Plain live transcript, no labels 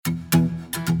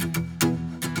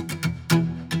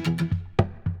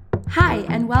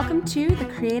and welcome to the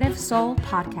Creative Soul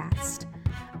Podcast.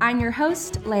 I'm your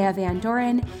host, Leah Van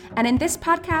Doren, and in this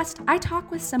podcast, I talk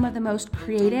with some of the most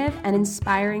creative and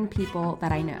inspiring people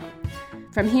that I know.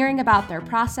 From hearing about their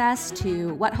process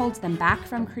to what holds them back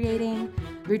from creating,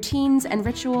 routines and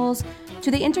rituals, to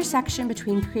the intersection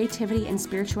between creativity and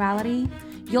spirituality,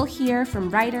 you'll hear from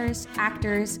writers,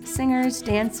 actors, singers,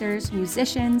 dancers,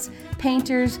 musicians,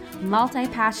 painters,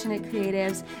 multi-passionate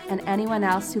creatives, and anyone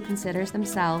else who considers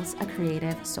themselves a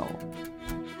creative soul.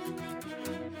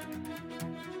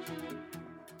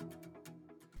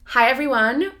 Hi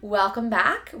everyone, welcome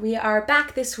back. We are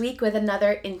back this week with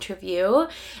another interview,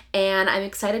 and I'm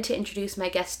excited to introduce my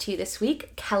guest to you this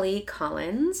week, Kelly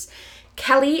Collins.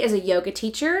 Kelly is a yoga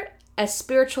teacher, a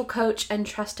spiritual coach, and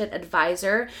trusted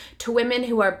advisor to women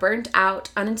who are burnt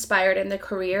out, uninspired in their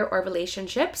career or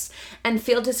relationships, and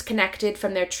feel disconnected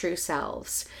from their true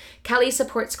selves. Kelly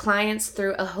supports clients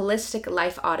through a holistic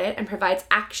life audit and provides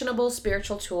actionable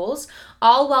spiritual tools,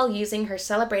 all while using her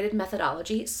celebrated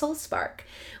methodology, Soul Spark.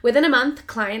 Within a month,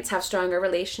 clients have stronger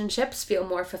relationships, feel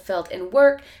more fulfilled in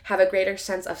work, have a greater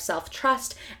sense of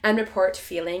self-trust, and report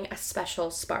feeling a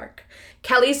special spark.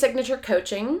 Kelly's signature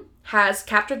coaching has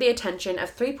captured the attention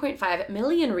of 3.5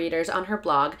 million readers on her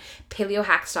blog,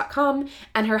 paleohacks.com,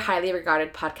 and her highly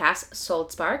regarded podcast, Soul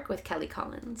Spark with Kelly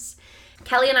Collins.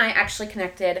 Kelly and I actually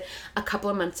connected a couple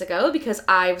of months ago because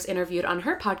I was interviewed on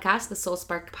her podcast, the Soul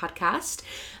Spark podcast,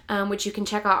 which you can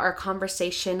check out our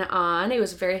conversation on. It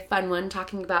was a very fun one,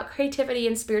 talking about creativity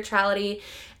and spirituality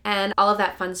and all of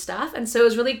that fun stuff. And so it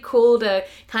was really cool to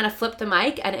kind of flip the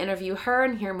mic and interview her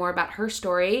and hear more about her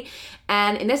story.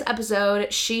 And in this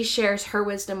episode, she shares her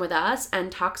wisdom with us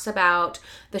and talks about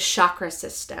the chakra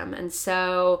system. And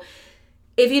so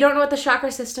if you don't know what the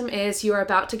chakra system is, you are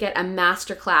about to get a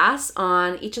masterclass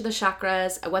on each of the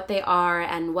chakras, what they are,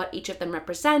 and what each of them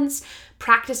represents,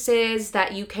 practices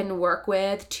that you can work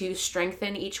with to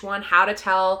strengthen each one, how to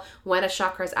tell when a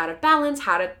chakra is out of balance,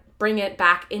 how to bring it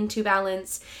back into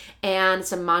balance, and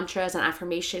some mantras and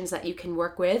affirmations that you can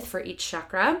work with for each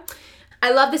chakra. I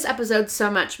love this episode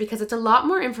so much because it's a lot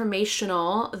more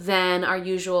informational than our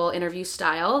usual interview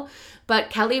style. But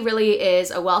Kelly really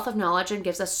is a wealth of knowledge and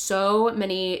gives us so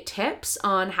many tips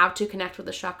on how to connect with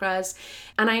the chakras.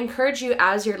 And I encourage you,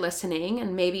 as you're listening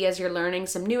and maybe as you're learning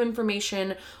some new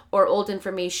information or old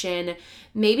information,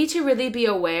 maybe to really be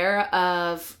aware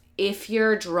of if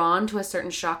you're drawn to a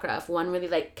certain chakra, if one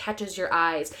really catches your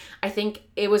eyes. I think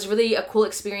it was really a cool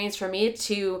experience for me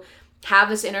to have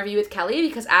this interview with Kelly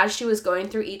because as she was going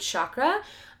through each chakra,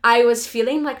 I was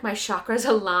feeling like my chakras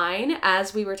align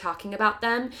as we were talking about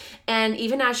them. And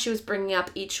even as she was bringing up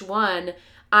each one,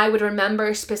 I would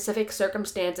remember specific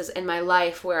circumstances in my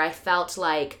life where I felt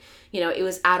like, it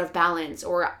was out of balance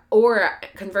or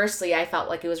conversely, I felt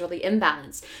like it was really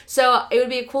imbalanced. So it would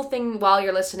be a cool thing while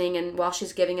you're listening and while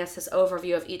she's giving us this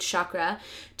overview of each chakra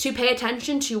to pay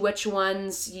attention to which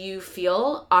ones you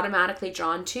feel automatically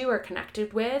drawn to or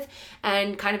connected with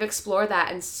and kind of explore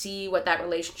that and see what that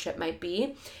relationship might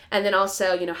be. And then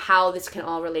also, how this can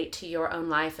all relate to your own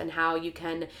life and how you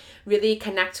can really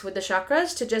connect with the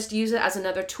chakras to just use it as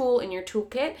another tool in your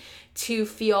toolkit to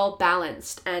feel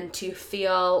balanced and to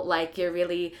feel like you're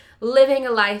really living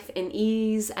a life in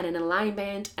ease and in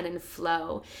alignment and in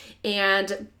flow.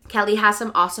 And Kelly has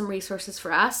some awesome resources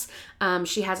for us.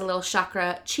 She has a little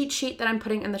chakra cheat sheet that I'm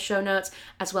putting in the show notes,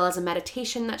 as well as a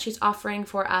meditation that she's offering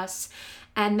for us.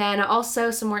 And then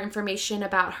also some more information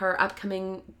about her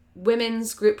upcoming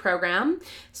women's group program,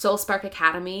 Soul Spark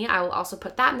Academy. I will also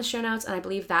put that in the show notes, and I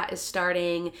believe that is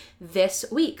starting this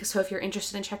week. So if you're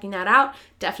interested in checking that out,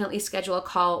 definitely schedule a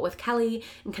call with Kelly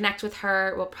and connect with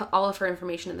her. We'll put all of her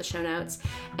information in the show notes.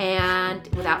 And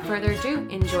without further ado,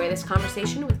 enjoy this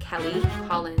conversation with Kelly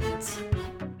Collins.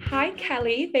 Hi,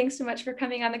 Kelly. Thanks so much for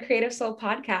coming on the Creative Soul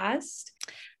podcast.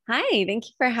 Hi, thank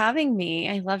you for having me.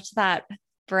 I loved that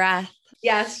breath.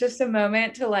 Yeah, it's just a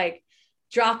moment to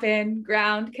drop in,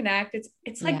 ground, connect.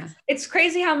 It's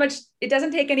crazy how much it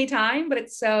doesn't take any time, but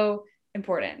it's so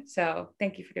important. So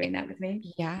thank you for doing that with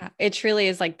me. Yeah, it truly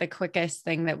is the quickest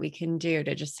thing that we can do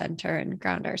to just center and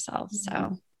ground ourselves.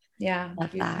 So yeah,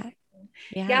 love that.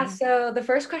 Yeah. So the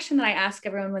first question that I ask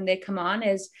everyone when they come on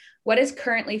is, what is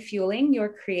currently fueling your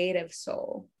creative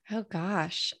soul? Oh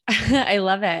gosh, I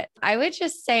love it. I would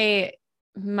just say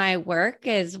my work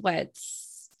is what's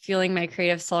fueling my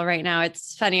creative soul right now.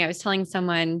 It's funny. I was telling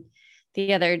someone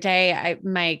the other day,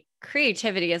 my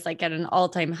creativity is at an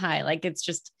all-time high. It's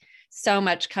just so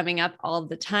much coming up all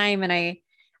the time. And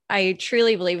I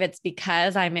truly believe it's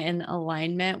because I'm in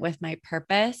alignment with my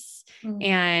purpose. Mm-hmm.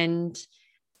 And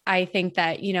I think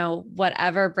that,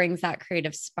 whatever brings that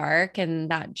creative spark and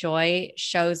that joy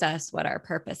shows us what our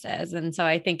purpose is. And so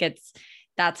I think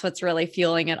that's what's really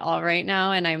fueling it all right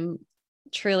now. And I'm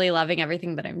truly loving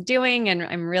everything that I'm doing, and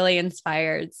I'm really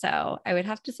inspired. So I would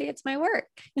have to say it's my work.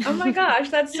 Oh my gosh,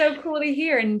 that's so cool to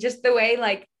hear. And just the way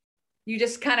like you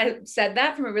just kind of said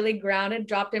that from a really grounded,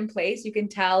 dropped in place, you can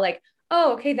tell like,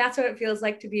 oh, okay, that's what it feels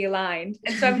like to be aligned.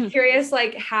 And so I'm curious,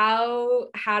 like how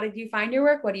did you find your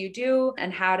work? What do you do?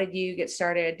 And how did you get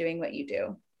started doing what you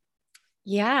do?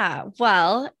 Yeah.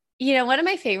 Well, one of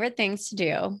my favorite things to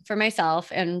do for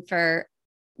myself and for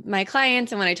my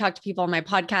clients, and when I talk to people on my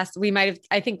podcast,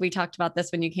 I think we talked about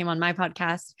this when you came on my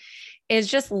podcast, is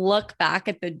just look back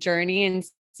at the journey and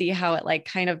see how it like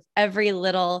kind of every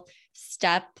little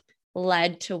step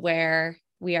led to where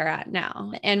we are at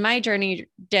now. And my journey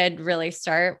did really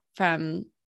start from,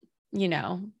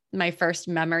 my first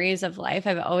memories of life.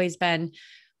 I've always been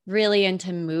really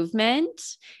into movement.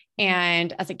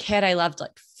 And as a kid, I loved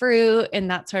like fruit and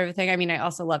that sort of thing. I mean, I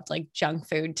also loved like junk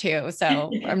food too.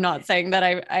 So I'm not saying that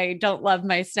I don't love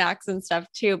my snacks and stuff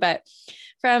too, but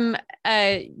from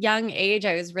a young age,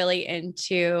 I was really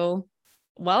into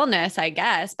wellness, I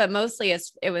guess, but mostly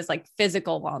it was like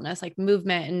physical wellness, like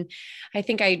movement. And I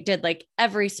think I did like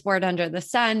every sport under the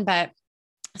sun, but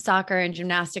soccer and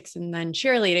gymnastics and then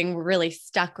cheerleading really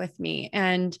stuck with me.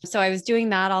 And so I was doing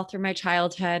that all through my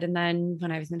childhood. And then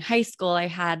when I was in high school, I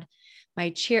had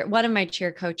one of my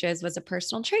cheer coaches was a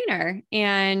personal trainer,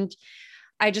 and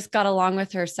I just got along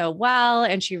with her so well.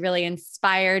 And she really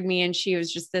inspired me. And she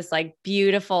was just this like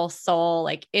beautiful soul,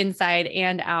 like inside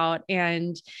and out.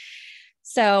 And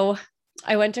so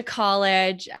I went to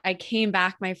college. I came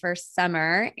back my first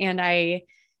summer, and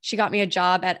she got me a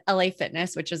job at LA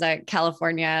Fitness, which is a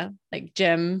California like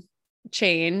gym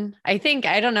chain. I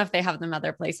don't know if they have them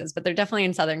other places, but they're definitely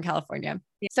in Southern California.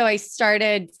 Yeah. So I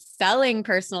started selling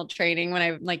personal training when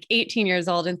I was like 18 years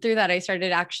old. And through that, I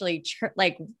started actually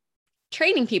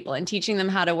training people and teaching them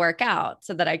how to work out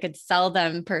so that I could sell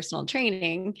them personal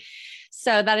training.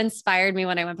 So that inspired me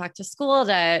when I went back to school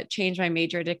to change my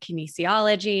major to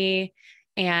kinesiology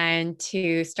and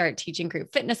to start teaching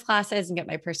group fitness classes and get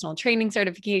my personal training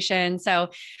certification. So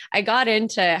I got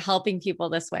into helping people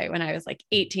this way when I was like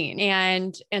 18,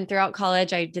 and throughout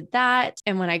college, I did that.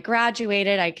 And when I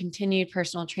graduated, I continued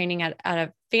personal training at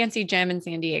a fancy gym in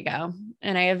San Diego.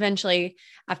 And I eventually,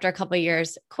 after a couple of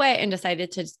years, quit and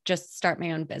decided to just start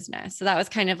my own business. So that was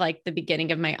kind of like the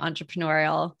beginning of my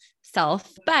entrepreneurial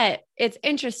self. But it's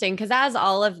interesting because as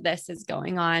all of this is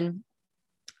going on,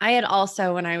 I had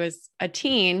also, when I was a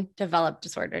teen, developed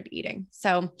disordered eating.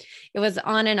 So it was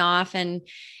on and off. And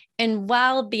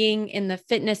while being in the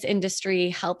fitness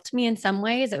industry helped me in some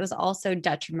ways, it was also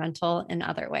detrimental in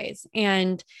other ways.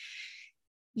 And,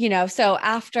 so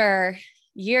after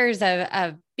years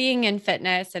of being in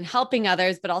fitness and helping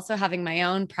others, but also having my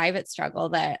own private struggle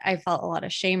that I felt a lot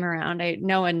of shame around.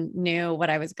 No one knew what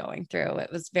I was going through. It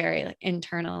was very like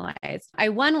internalized. I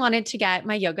wanted to get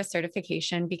my yoga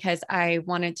certification because I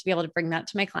wanted to be able to bring that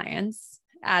to my clients,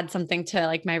 add something to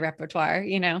like my repertoire,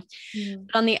 Mm-hmm.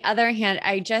 But on the other hand,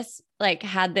 I just like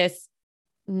had this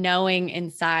knowing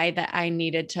inside that I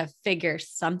needed to figure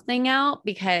something out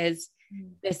because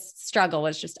this struggle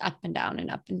was just up and down and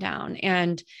up and down.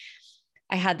 And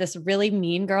I had this really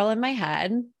mean girl in my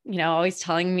head, always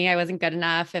telling me I wasn't good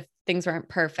enough if things weren't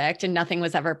perfect, and nothing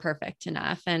was ever perfect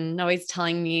enough. And always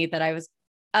telling me that I was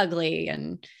ugly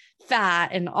and fat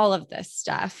and all of this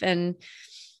stuff. And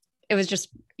it was just,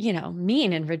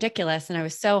 mean and ridiculous. And I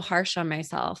was so harsh on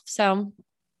myself. So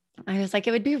I was like,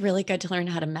 it would be really good to learn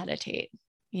how to meditate.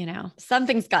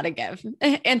 Something's got to give.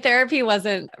 And therapy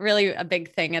wasn't really a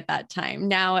big thing at that time.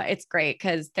 Now it's great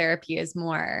because therapy is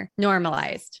more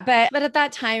normalized, but at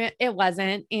that time it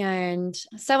wasn't. And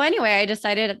so anyway, I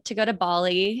decided to go to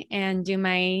Bali and do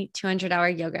my 200-hour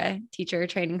yoga teacher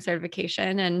training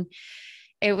certification. And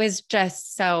it was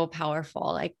just so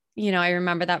powerful. Like, I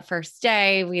remember that first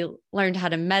day we learned how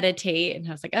to meditate, and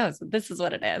I was like, oh, so this is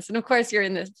what it is. And of course you're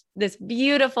in this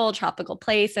beautiful tropical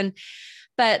place.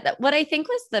 But what I think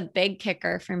was the big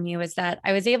kicker for me was that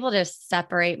I was able to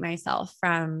separate myself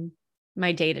from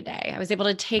my day to day. I was able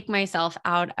to take myself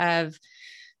out of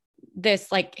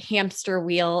this like hamster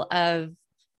wheel of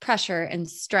pressure and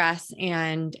stress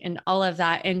and all of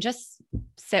that, and just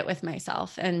sit with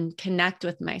myself and connect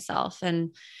with myself.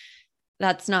 And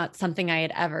that's not something I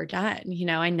had ever done.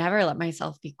 I never let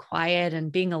myself be quiet,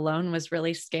 and being alone was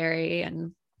really scary.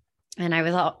 And And I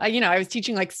was all, I was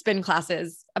teaching like spin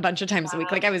classes a bunch of times a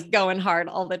week. Like I was going hard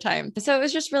all the time. So it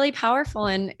was just really powerful.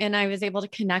 And I was able to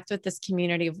connect with this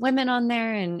community of women on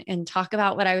there and talk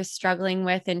about what I was struggling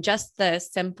with. And just the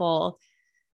simple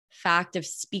fact of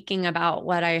speaking about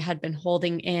what I had been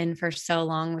holding in for so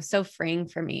long was so freeing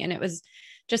for me. And it was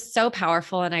just so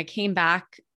powerful. And I came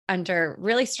back under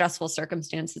really stressful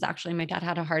circumstances. Actually, my dad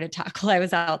had a heart attack while I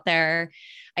was out there.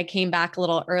 I came back a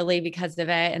little early because of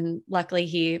it. And luckily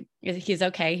he's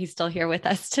okay. He's still here with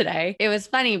us today. It was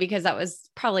funny because that was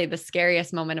probably the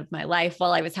scariest moment of my life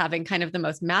while I was having kind of the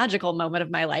most magical moment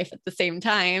of my life at the same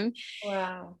time.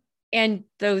 Wow. And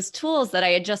those tools that I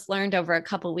had just learned over a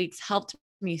couple of weeks helped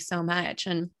me so much.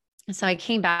 And so I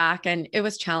came back and it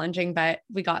was challenging, but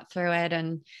we got through it.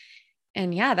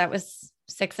 And yeah, that was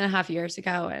 6.5 years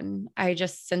ago. And I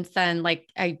just, since then, like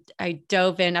I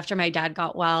dove in after my dad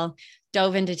got well,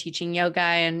 dove into teaching yoga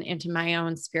and into my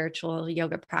own spiritual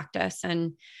yoga practice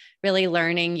and really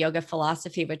learning yoga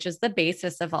philosophy, which is the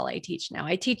basis of all I teach now.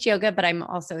 I teach yoga, but I'm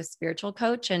also a spiritual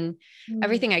coach, and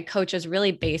everything I coach is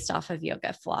really based off of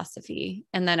yoga philosophy.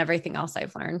 And then everything else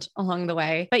I've learned along the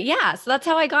way. But yeah, so that's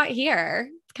how I got here.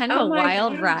 It's kind of a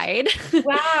wild ride.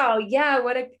 Wow. Yeah.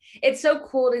 It's so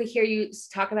cool to hear you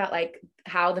talk about like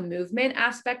how the movement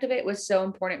aspect of it was so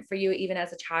important for you, even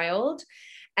as a child.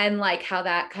 And like how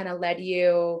that kind of led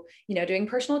you, doing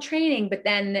personal training, but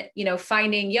then,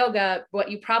 finding yoga, what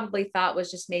you probably thought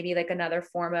was just maybe like another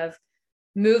form of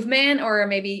movement, or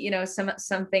maybe,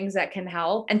 some things that can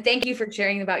help. And thank you for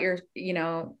sharing about your,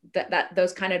 that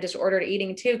those kind of disordered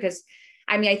eating too. Cause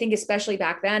I mean, I think especially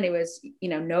back then it was,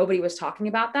 nobody was talking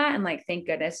about that. And like, thank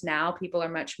goodness now people are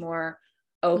much more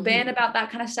open about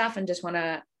that kind of stuff, and just want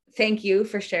to thank you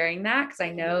for sharing that. Cause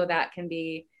I know that can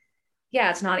be,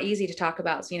 it's not easy to talk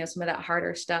about, some of that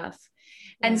harder stuff.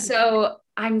 And so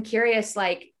I'm curious,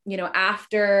 like,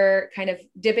 after kind of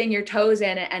dipping your toes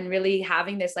in and really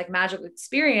having this like magical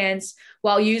experience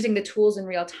while using the tools in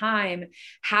real time,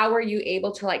 how were you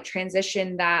able to like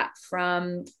transition that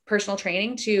from personal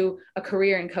training to a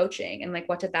career in coaching? And like,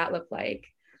 what did that look like?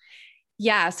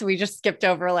 Yeah. So we just skipped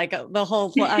over like the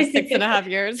whole 6.5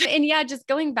 years. And yeah, just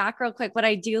going back real quick, what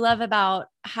I do love about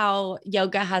how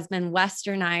yoga has been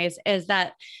westernized is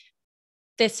that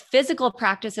this physical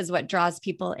practice is what draws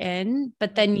people in,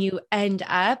 but then you end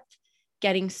up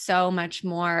getting so much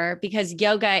more, because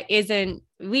yoga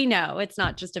we know it's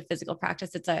not just a physical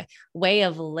practice, it's a way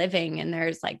of living. And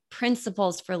there's like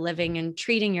principles for living and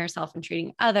treating yourself and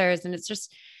treating others. And it's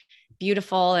just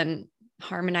beautiful and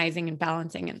harmonizing and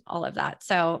balancing and all of that.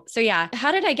 So yeah,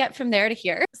 how did I get from there to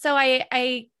here? So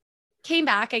I came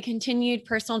back, I continued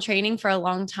personal training for a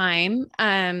long time.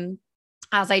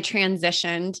 As I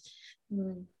transitioned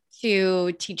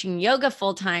to teaching yoga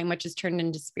full time, which has turned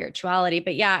into spirituality.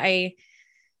 But yeah,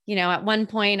 at one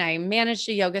point I managed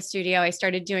a yoga studio. I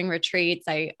started doing retreats.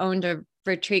 I owned a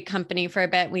retreat company for a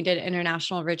bit. We did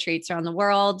international retreats around the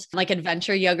world, like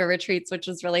adventure yoga retreats, which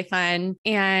was really fun.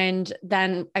 And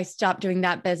then I stopped doing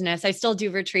that business. I still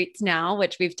do retreats now,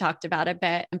 which we've talked about a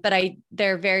bit, but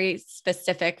they're very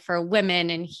specific for women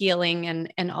and healing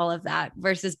and all of that,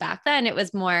 versus back then it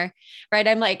was more, right?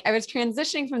 I was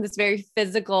transitioning from this very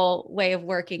physical way of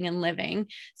working and living.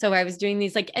 So I was doing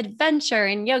these like adventure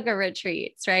and yoga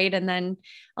retreats, right? And then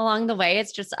along the way,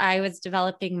 it's just, I was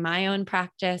developing my own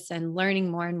practice and learning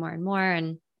more and more and more.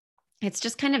 And it's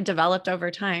just kind of developed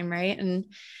over time. Right. And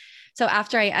so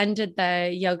after I ended the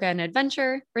yoga and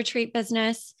adventure retreat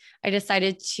business, I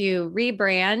decided to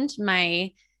rebrand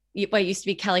what used to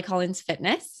be Kelly Collins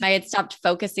Fitness. I had stopped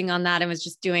focusing on that and was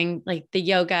just doing like the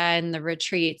yoga and the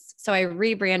retreats. So I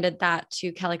rebranded that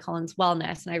to Kelly Collins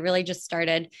Wellness. And I really just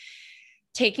started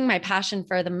taking my passion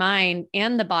for the mind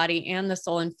and the body and the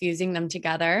soul, infusing them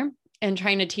together and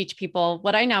trying to teach people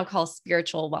what I now call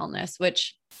spiritual wellness,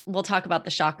 which we'll talk about the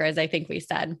chakras. I think we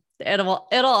said it'll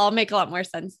all make a lot more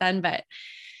sense then. But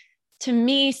to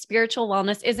me, spiritual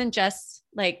wellness isn't just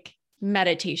like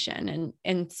meditation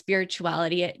and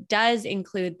spirituality. It does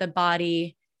include the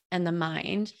body and the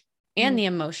mind and the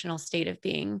emotional state of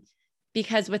being,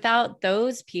 because without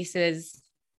those pieces,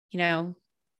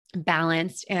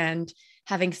 balanced and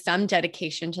having some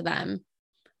dedication to them,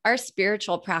 our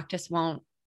spiritual practice won't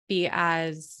be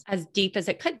as deep as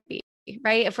it could be,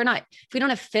 right? If we don't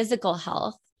have physical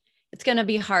health, it's going to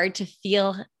be hard to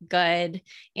feel good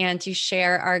and to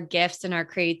share our gifts and our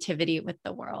creativity with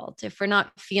the world. If we're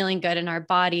not feeling good in our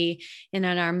body and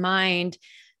in our mind,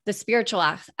 the spiritual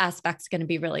aspect is going to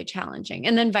be really challenging,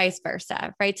 and then vice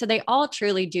versa, right? So they all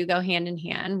truly do go hand in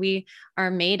hand. We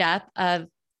are made up of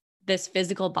this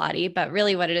physical body, but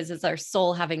really what it is our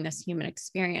soul having this human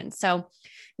experience. So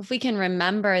if we can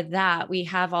remember that we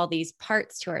have all these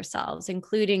parts to ourselves,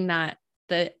 including that,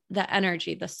 the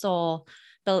energy, the soul,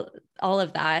 all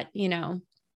of that, and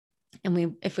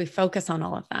if we focus on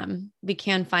all of them, we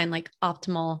can find like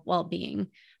optimal well-being,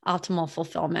 optimal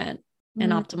fulfillment,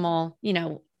 and optimal,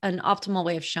 an optimal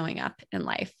way of showing up in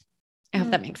life. I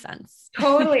hope that makes sense.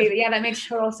 Totally. Yeah, that makes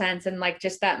total sense. And like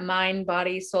just that mind,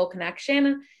 body, soul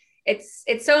connection, it's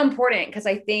so important, because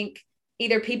I think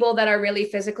either people that are really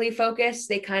physically focused,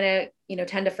 they kind of,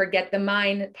 tend to forget the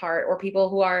mind part, or people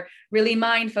who are really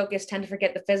mind focused tend to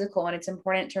forget the physical. And it's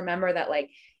important to remember that like,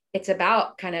 it's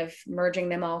about kind of merging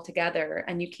them all together,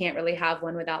 and you can't really have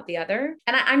one without the other.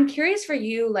 And I'm curious for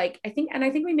you, like, I think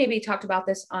we maybe talked about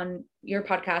this on your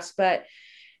podcast, but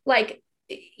like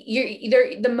you're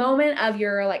either the moment of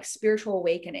your like spiritual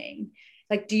awakening,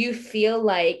 like, do you feel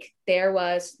like there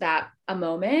was a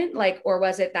moment, like, or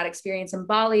was it that experience in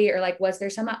Bali, or like, was there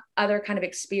some other kind of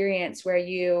experience where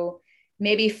you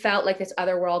maybe felt like this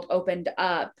other world opened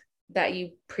up that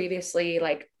you previously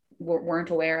like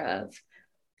weren't aware of?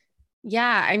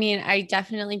 Yeah. I mean, I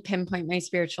definitely pinpoint my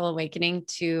spiritual awakening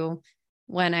to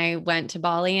when I went to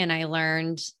Bali and I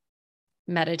learned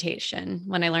meditation,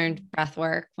 when I learned breath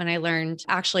work, when I learned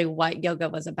actually what yoga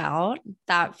was about.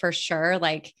 That for sure,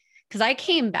 like, because I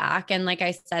came back and like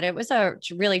I said, it was a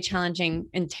really challenging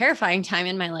and terrifying time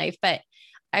in my life, but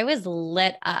I was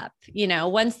lit up,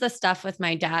 once the stuff with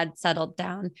my dad settled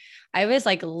down, I was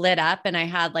like lit up and I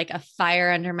had like a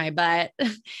fire under my butt.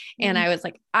 And I was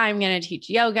like, I'm going to teach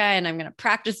yoga and I'm going to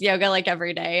practice yoga like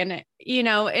every day.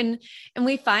 And, and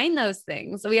we find those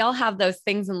things. We all have those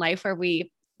things in life where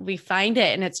we find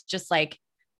it. And it's just like,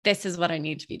 this is what I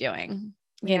need to be doing,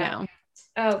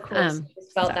 Oh, cool. So you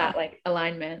just felt that like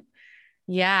alignment.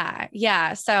 Yeah.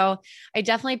 Yeah. So I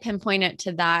definitely pinpoint it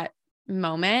to that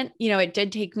moment. It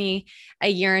did take me a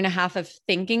year and a half of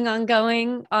thinking on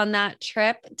going on that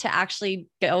trip to actually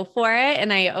go for it.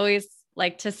 And I always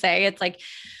like to say, it's like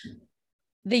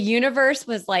the universe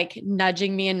was like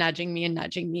nudging me and nudging me and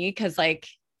nudging me. Cause like,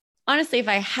 honestly, if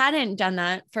I hadn't done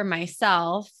that for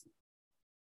myself,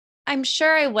 I'm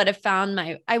sure I would have found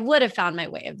my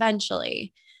way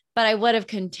eventually, but I would have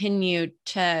continued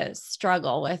to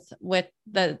struggle with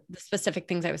the specific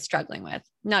things I was struggling with.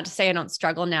 Not to say I don't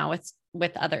struggle now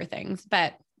with other things,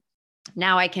 but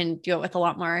now I can do it with a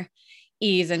lot more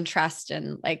ease and trust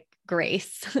and like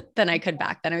grace than I could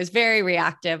back then. I was very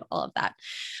reactive, all of that,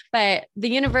 but the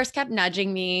universe kept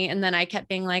nudging me. And then I kept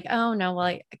being like, oh no, well,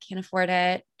 I can't afford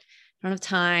it. I don't have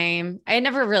time. I had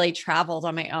never really traveled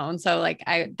on my own. So like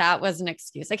that was an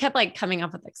excuse. I kept like coming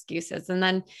up with excuses. And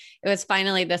then it was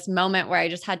finally this moment where I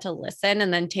just had to listen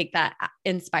and then take that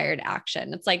inspired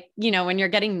action. It's like, when you're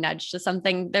getting nudged to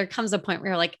something, there comes a point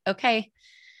where you're like, okay,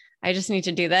 I just need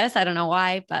to do this. I don't know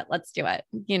why, but let's do it,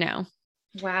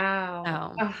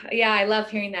 Wow. Oh, yeah. I love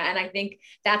hearing that. And I think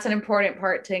that's an important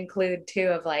part to include too,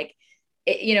 of like,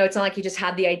 it's not like you just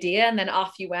had the idea and then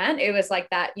off you went. It was like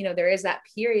that, there is that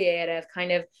period of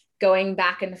kind of going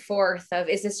back and forth of,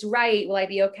 is this right? Will I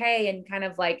be okay? And kind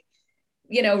of like,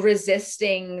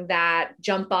 resisting that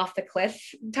jump off the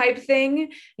cliff type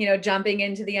thing, jumping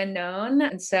into the unknown.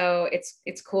 And so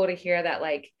it's cool to hear that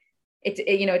like,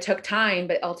 it took time,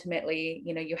 but ultimately,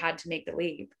 you had to make the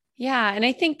leap. Yeah. And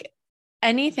I think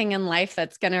anything in life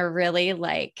that's going to really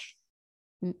like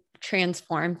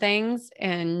transform things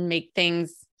and make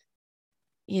things,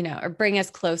 or bring us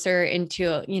closer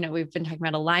into, we've been talking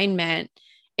about alignment,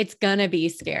 it's going to be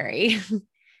scary.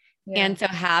 Yeah. And so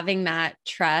having that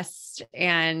trust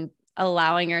and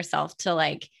allowing yourself to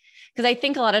like, because I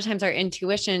think a lot of times our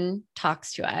intuition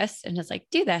talks to us and is like,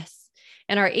 do this.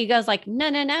 And our ego is like, no,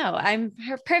 I'm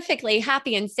perfectly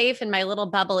happy and safe in my little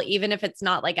bubble. Even if it's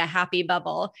not like a happy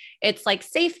bubble, it's like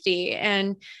safety.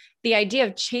 And the idea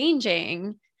of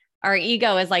changing, our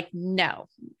ego is like, no.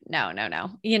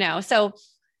 So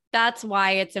that's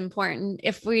why it's important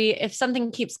if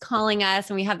something keeps calling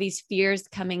us and we have these fears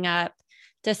coming up,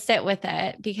 to sit with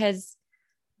it, because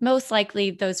most likely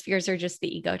those fears are just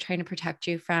the ego trying to protect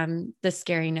you from the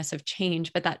scariness of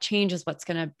change. But that change is what's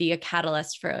going to be a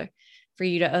catalyst for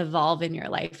you to evolve in your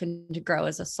life and to grow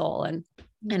as a soul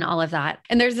and all of that.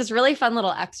 And there's this really fun little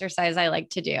exercise I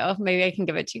like to do. Maybe I can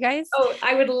give it to you guys. Oh,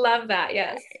 I would love that.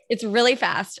 Yes. It's really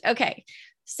fast. Okay.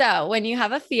 So when you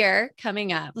have a fear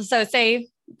coming up, so say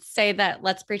that,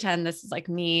 let's pretend this is like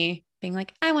me being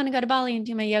like, I want to go to Bali and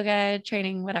do my yoga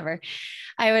training, whatever.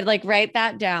 I would like write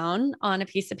that down on a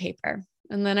piece of paper.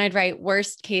 And then I'd write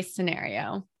worst case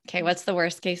scenario. Okay. What's the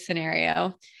worst case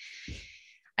scenario?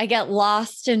 I get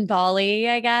lost in Bali,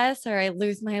 I guess, or I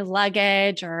lose my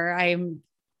luggage, or I'm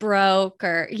broke,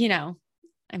 or,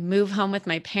 I move home with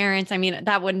my parents. I mean,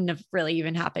 that wouldn't have really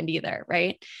even happened either,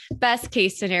 right? Best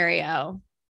case scenario.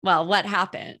 Well, what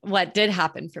did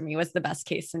happen for me was the best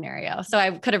case scenario. So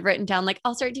I could have written down like,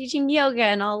 I'll start teaching yoga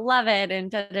and I'll love it. And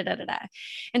da, da, da, da, da.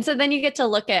 And so then you get to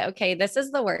look at, okay, this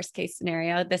is the worst case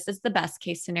scenario. This is the best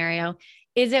case scenario.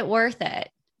 Is it worth it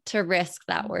to risk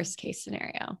that worst case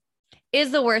scenario?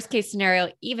 Is the worst case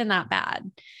scenario even that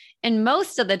bad? And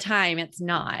most of the time it's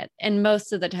not. And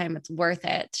most of the time it's worth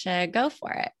it to go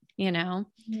for it, And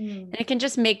it can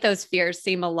just make those fears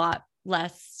seem a lot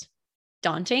less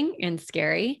daunting and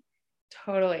scary.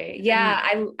 Totally.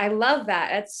 Yeah. I love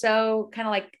that. It's so kind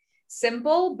of like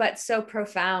simple, but so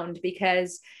profound,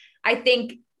 because I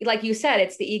think, like you said,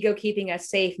 it's the ego keeping us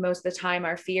safe most of the time.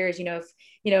 Our fears, if,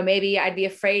 maybe I'd be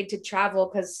afraid to travel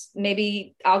because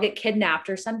maybe I'll get kidnapped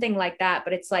or something like that.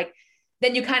 But it's like,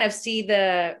 then you kind of see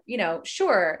the,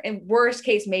 sure, in worst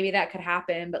case, maybe that could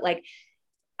happen. But like,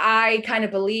 I kind of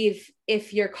believe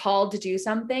if you're called to do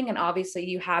something, and obviously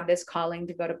you have this calling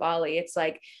to go to Bali, it's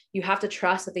like, you have to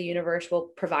trust that the universe will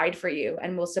provide for you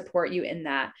and will support you in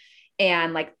that.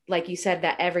 And like you said,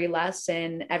 that every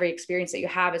lesson, every experience that you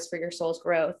have is for your soul's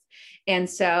growth. And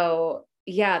so,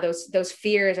 yeah, those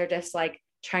fears are just like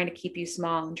trying to keep you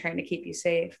small and trying to keep you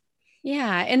safe.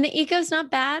 Yeah. And the ego's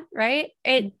not bad, right?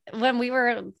 When we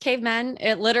were cavemen,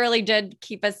 it literally did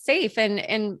keep us safe.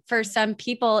 And for some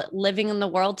people living in the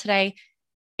world today,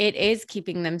 it is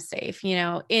keeping them safe.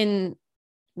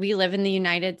 We live in the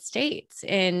United States,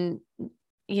 and,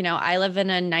 I live in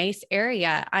a nice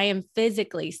area. I am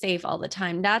physically safe all the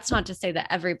time. That's not to say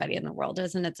that everybody in the world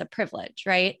isn't. It's a privilege,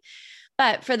 right?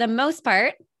 But for the most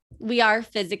part, we are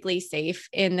physically safe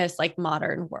in this like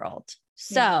modern world.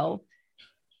 So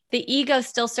the ego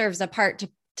still serves a part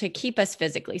to keep us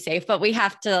physically safe, but we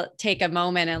have to take a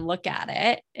moment and look at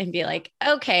it and be like,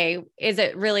 okay, is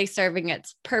it really serving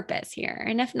its purpose here?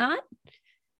 And if not,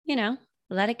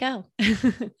 let it go.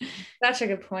 That's a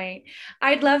good point.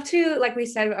 I'd love to, like we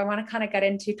said, I want to kind of get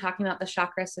into talking about the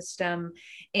chakra system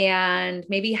and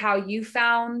maybe how you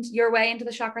found your way into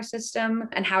the chakra system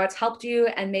and how it's helped you.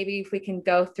 And maybe if we can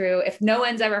go through, if no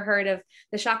one's ever heard of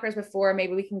the chakras before,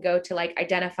 maybe we can go to like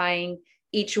identifying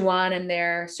each one and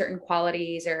their certain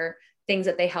qualities or things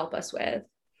that they help us with.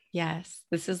 Yes,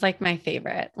 this is like one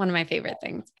of my favorite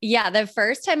things. Yeah, the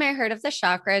first time I heard of the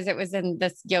chakras, it was in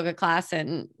this yoga class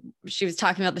and she was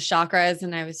talking about the chakras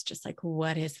and I was just like,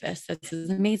 what is this? This is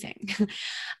amazing.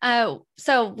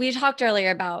 So we talked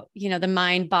earlier about, the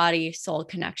mind, body, soul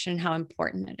connection, how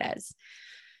important it is.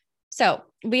 So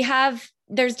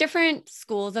there's different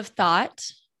schools of thought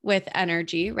with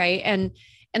energy, right? And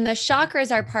the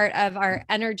chakras are part of our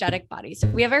energetic body. So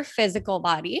we have our physical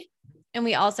body, and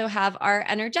we also have our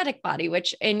energetic body,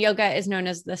 which in yoga is known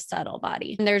as the subtle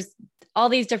body. And there's all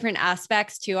these different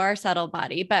aspects to our subtle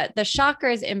body, but the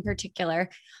chakras in particular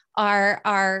are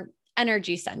our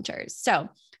energy centers. So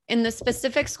in the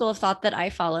specific school of thought that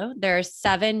I follow, there are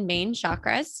 7 main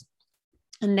chakras,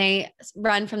 and they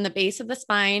run from the base of the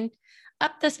spine,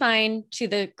 up the spine to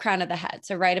the crown of the head.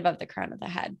 So right above the crown of the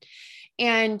head.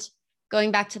 And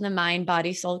going back to the mind,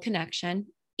 body, soul connection,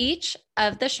 each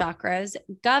of the chakras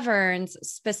governs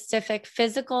specific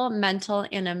physical, mental,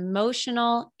 and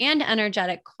emotional and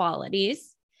energetic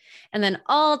qualities. And then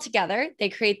all together, they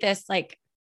create this like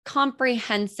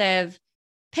comprehensive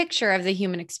picture of the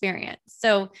human experience.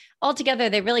 So all together,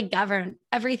 they really govern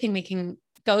everything we can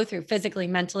go through physically,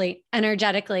 mentally,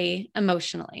 energetically,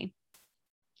 emotionally.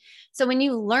 So when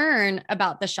you learn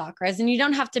about the chakras, and you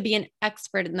don't have to be an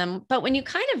expert in them, but when you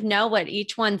kind of know what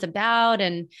each one's about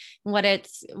and what it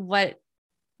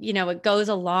goes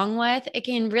along with, it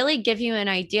can really give you an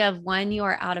idea of when you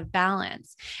are out of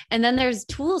balance. And then there's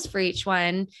tools for each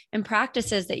one and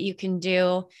practices that you can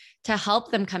do to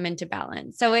help them come into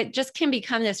balance. So it just can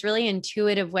become this really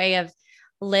intuitive way of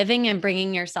living and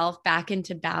bringing yourself back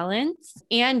into balance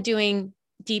and doing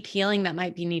deep healing that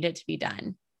might be needed to be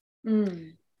done.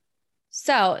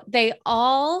 So they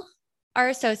all are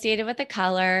associated with a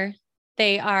color.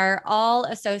 They are all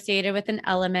associated with an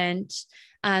element.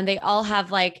 They all have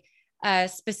like a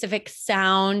specific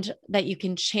sound that you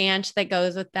can chant that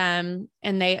goes with them.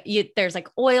 And there's like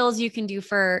oils you can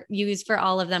use for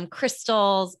all of them,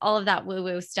 crystals, all of that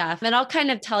woo-woo stuff. And I'll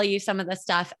kind of tell you some of the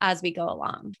stuff as we go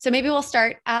along. So maybe we'll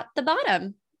start at the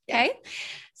bottom. Okay.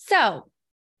 So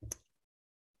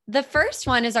the first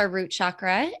one is our root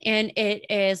chakra, and it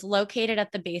is located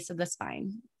at the base of the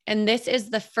spine. And this is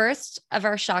the first of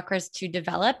our chakras to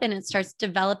develop, and it starts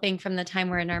developing from the time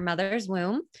we're in our mother's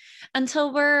womb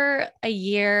until we're a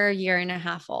year and a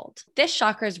half old. This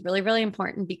chakra is really, really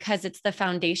important because it's the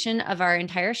foundation of our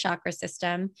entire chakra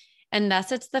system. And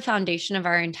thus it's the foundation of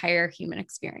our entire human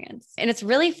experience. And it's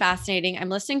really fascinating. I'm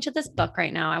listening to this book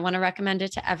right now. I want to recommend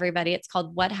it to everybody. It's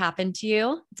called What Happened to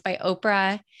You? It's by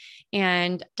Oprah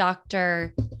and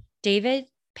Dr. David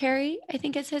Perry, I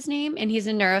think is his name. And he's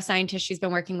a neuroscientist she's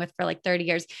been working with for like 30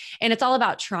 years. And it's all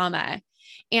about trauma.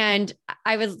 And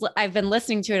I've been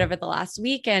listening to it over the last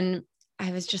week. And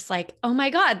I was just like, oh my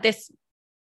God, this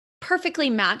perfectly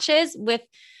matches with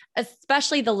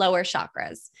especially the lower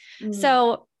chakras.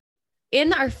 So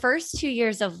in our first 2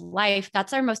 years of life,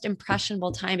 that's our most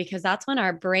impressionable time because that's when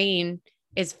our brain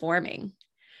is forming,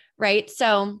 right?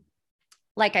 So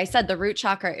like I said, the root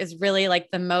chakra is really like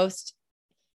the most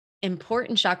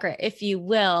important chakra, if you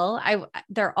will.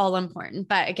 They're all important,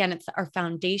 but again, it's our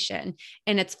foundation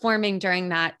and it's forming during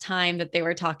that time that they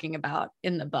were talking about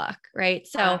in the book, right?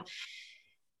 So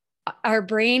our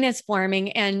brain is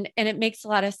forming and it makes a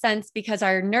lot of sense because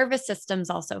our nervous system's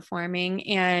also forming.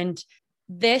 And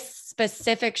this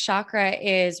specific chakra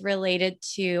is related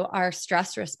to our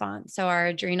stress response. So our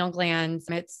adrenal glands,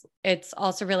 it's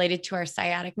also related to our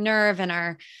sciatic nerve and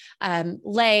our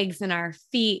legs and our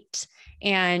feet.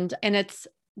 And it's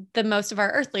the most of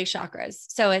our earthly chakras.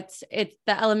 So it's the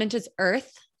element is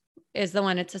earth is the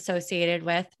one it's associated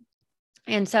with.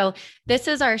 And so this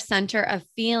is our center of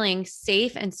feeling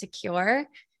safe and secure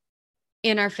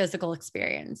in our physical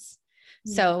experience.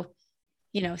 So,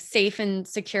 safe and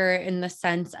secure in the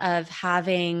sense of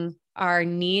having our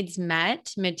needs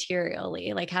met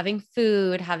materially, like having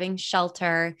food, having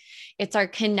shelter. It's our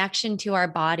connection to our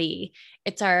body.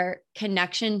 It's our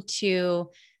connection to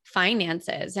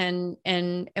finances.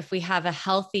 And if we have a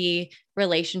healthy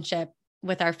relationship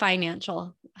with our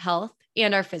financial health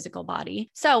and our physical body.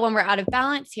 So when we're out of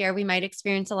balance here, we might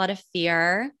experience a lot of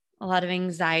fear, a lot of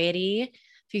anxiety.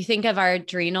 If you think of our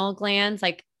adrenal glands,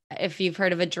 like if you've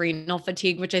heard of adrenal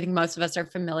fatigue, which I think most of us are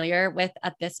familiar with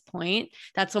at this point,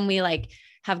 that's when we like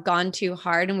have gone too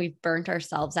hard and we've burnt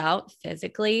ourselves out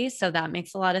physically. So that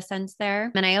makes a lot of sense there.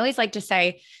 And I always like to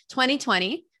say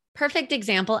 2020, perfect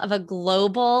example of a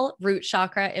global root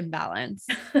chakra imbalance,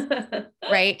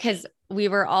 right? Because we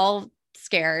were all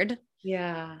scared.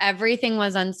 Yeah. Everything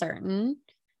was uncertain.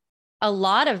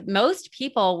 Most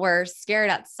people were scared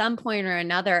at some point or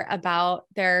another about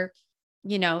their,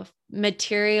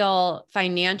 material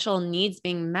financial needs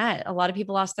being met. A lot of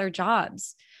people lost their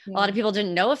jobs. Yeah. A lot of people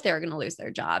didn't know if they were going to lose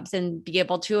their jobs and be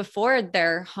able to afford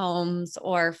their homes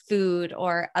or food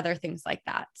or other things like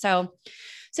that. So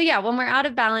yeah, when we're out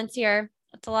of balance here,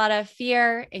 it's a lot of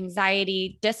fear,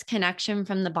 anxiety, disconnection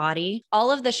from the body.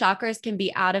 All of the chakras can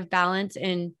be out of balance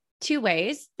in two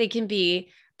ways. They can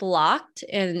be blocked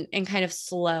and kind of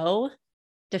slow,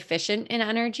 deficient in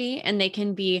energy, and they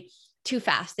can be too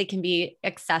fast. They can be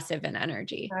excessive in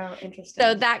energy. Oh, interesting.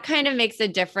 So that kind of makes a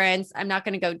difference. I'm not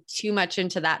going to go too much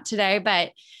into that today,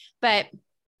 but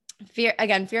fear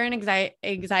and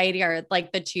anxiety are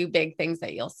like the two big things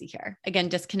that you'll see here. Again,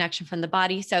 disconnection from the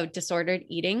body. So disordered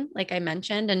eating, like I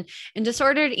mentioned, and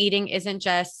disordered eating isn't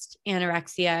just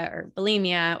anorexia or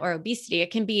bulimia or obesity. It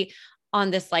can be on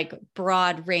this like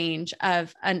broad range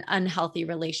of an unhealthy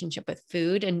relationship with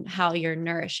food and how you're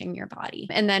nourishing your body.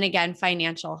 And then again,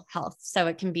 financial health. So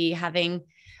it can be having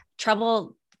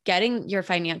trouble getting your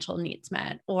financial needs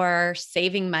met or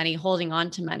saving money, holding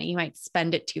on to money. You might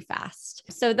spend it too fast.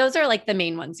 So those are like the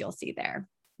main ones you'll see there.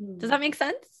 Does that make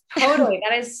sense? Totally.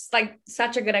 That is like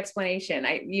such a good explanation.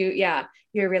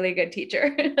 You're a really good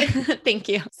teacher. Thank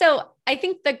you. So I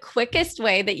think the quickest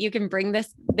way that you can bring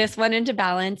this one into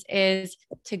balance is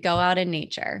to go out in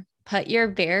nature, put your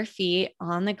bare feet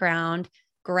on the ground,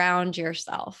 ground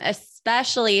yourself,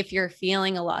 especially if you're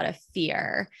feeling a lot of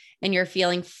fear and you're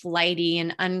feeling flighty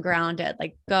and ungrounded.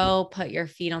 Like go put your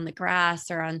feet on the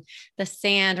grass or on the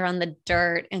sand or on the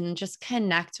dirt and just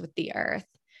connect with the earth.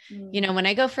 When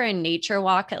I go for a nature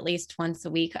walk at least once a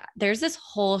week, there's this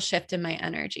whole shift in my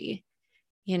energy.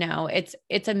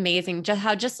 It's amazing just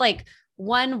how like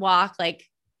one walk, like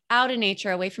out in nature,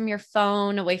 away from your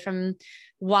phone, away from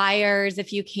wires,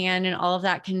 if you can, and all of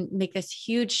that can make this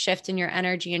huge shift in your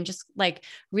energy and just like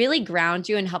really ground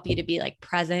you and help you to be like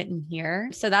present and here.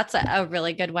 So that's a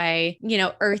really good way.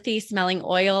 Earthy smelling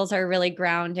oils are really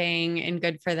grounding and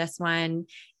good for this one.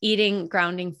 eating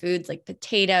grounding foods like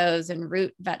potatoes and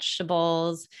root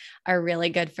vegetables are really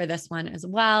good for this one as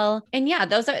well. And yeah,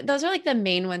 those are like the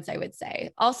main ones I would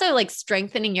say. Also like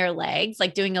strengthening your legs,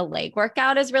 like doing a leg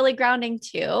workout is really grounding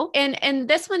too. And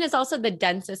this one is also the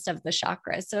densest of the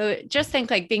chakras. So just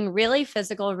think like being really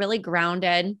physical, really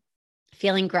grounded,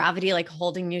 feeling gravity like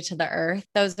holding you to the earth.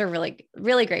 Those are really,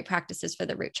 really great practices for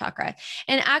the root chakra.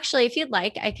 And actually, if you'd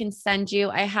like, I can send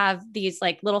you, I have these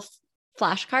like little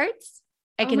flashcards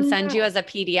I can send you as a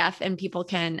PDF and people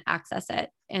can access it.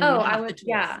 And I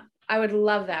would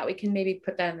love that. We can maybe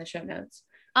put that in the show notes.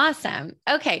 Awesome.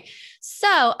 Okay.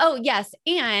 So, oh yes.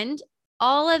 And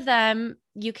all of them,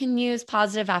 you can use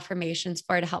positive affirmations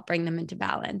for to help bring them into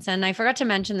balance. And I forgot to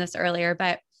mention this earlier,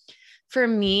 but for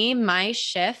me, my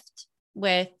shift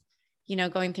with,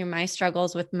 going through my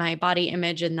struggles with my body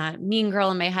image and that mean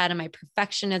girl in my head and my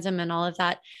perfectionism and all of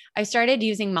that, I started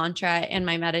using mantra in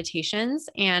my meditations.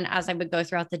 And as I would go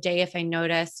throughout the day, if I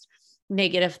noticed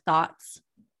negative thoughts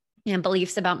and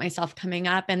beliefs about myself coming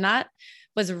up, and that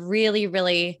was really,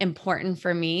 really important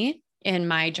for me in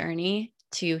my journey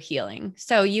to healing.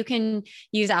 So you can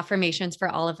use affirmations for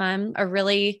all of them. A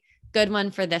really good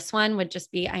one for this one would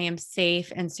just be, I am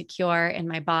safe and secure in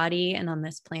my body and on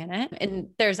this planet.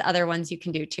 And there's other ones you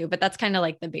can do too, but that's kind of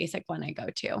like the basic one I go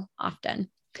to often.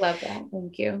 Love that.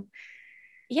 Thank you.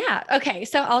 Yeah. Okay.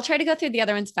 So I'll try to go through the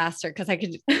other ones faster because I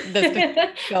could go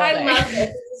I love this.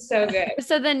 This is so good.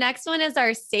 So the next one is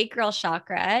our sacral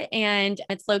chakra, and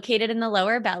it's located in the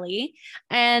lower belly.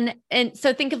 And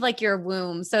so think of like your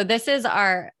womb. So this is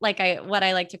our, what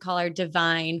I like to call our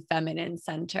divine feminine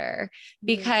center,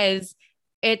 because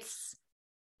it's,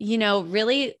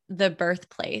 really the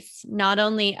birthplace, not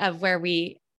only of where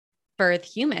we birth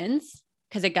humans,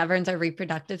 because it governs our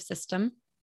reproductive system,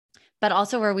 but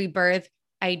also where we birth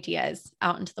ideas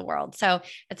out into the world. So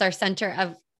it's our center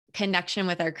of connection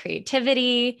with our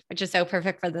creativity, which is so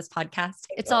perfect for this podcast.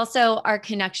 It's also our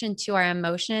connection to our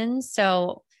emotions.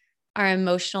 So our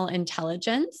emotional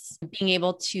intelligence, being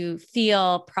able to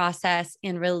feel, process,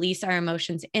 and release our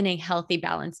emotions in a healthy,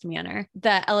 balanced manner.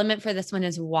 The element for this one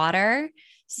is water.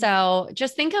 So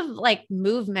just think of like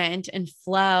movement and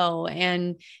flow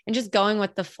and just going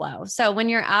with the flow. So when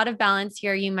you're out of balance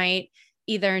here, you might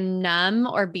either numb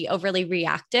or be overly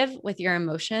reactive with your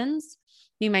emotions.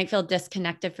 You might feel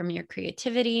disconnected from your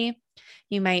creativity.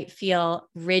 You might feel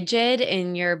rigid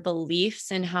in your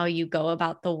beliefs and how you go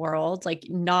about the world, like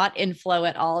not in flow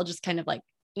at all, just kind of like,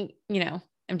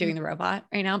 I'm doing the robot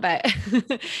right now, but,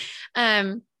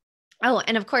 oh,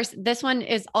 and of course, this one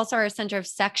is also our center of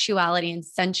sexuality and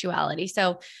sensuality.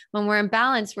 So when we're in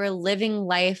balance, we're living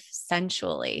life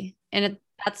sensually. And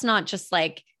that's not just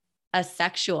like a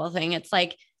sexual thing. It's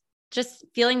like just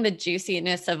feeling the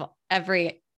juiciness of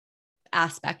every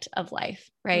aspect of life.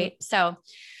 Right. So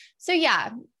yeah,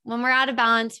 when we're out of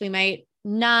balance, we might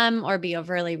numb or be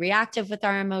overly reactive with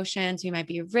our emotions. We might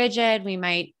be rigid. We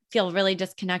might feel really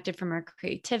disconnected from our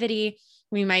creativity.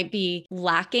 We might be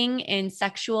lacking in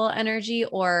sexual energy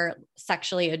or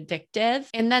sexually addictive.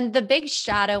 And then the big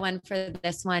shadow one for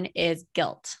this one is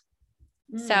guilt.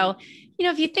 So,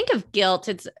 if you think of guilt,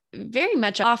 it's very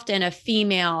much often a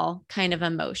female kind of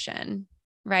emotion,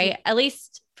 right? At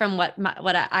least from what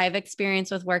I've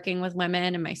experienced with working with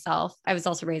women and myself. I was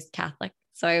also raised Catholic.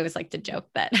 So I always like to joke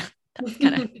that that's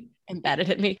kind of embedded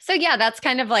in me. So yeah, that's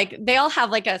kind of like, they all have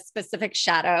like a specific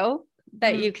shadow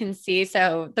that you can see.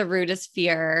 So the root is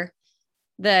fear.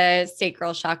 The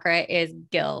sacral chakra is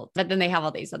guilt, but then they have all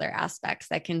these other aspects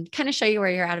that can kind of show you where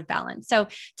you're out of balance. So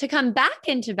to come back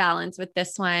into balance with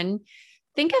this one,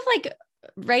 think of like,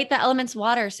 right, the elements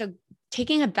water. So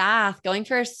taking a bath, going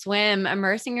for a swim,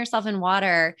 immersing yourself in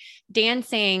water,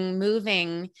 dancing,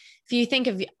 moving. If you think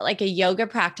of like a yoga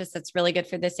practice, that's really good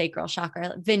for the sacral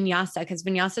chakra, vinyasa, because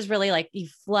vinyasa is really like you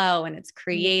flow and it's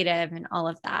creative and all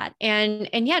of that. And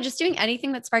yeah, just doing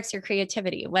anything that sparks your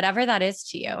creativity, whatever that is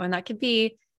to you. And that could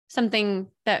be something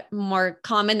that more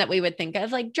common that we would think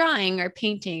of, like drawing or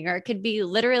painting, or it could be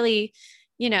literally,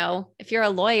 if you're a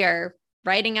lawyer,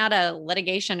 writing out a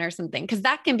litigation or something, because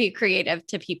that can be creative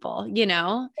to people,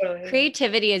 Totally.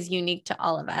 Creativity is unique to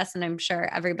all of us. And I'm sure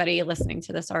everybody listening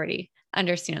to this already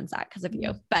understands that because of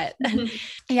you, but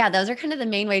yeah, those are kind of the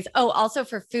main ways. Oh, also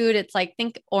for food, it's like,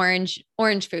 think orange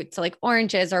fruit. So like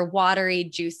oranges are watery,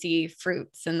 juicy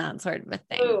fruits and that sort of a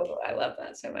thing. Oh, I love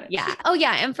that so much. Yeah. Oh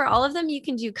yeah. And for all of them, you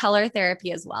can do color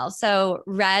therapy as well. So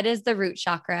red is the root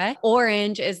chakra.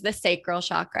 Orange is the sacral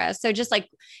chakra. So just like,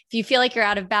 if you feel like you're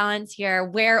out of balance here,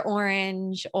 wear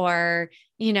orange or,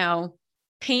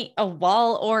 paint a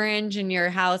wall orange in your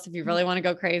house if you really want to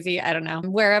go crazy. I don't know.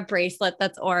 Wear a bracelet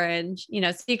that's orange,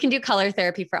 so you can do color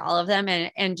therapy for all of them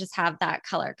and just have that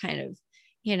color kind of,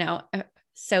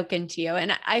 soak into you.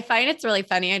 And I find it's really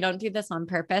funny. I don't do this on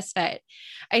purpose, but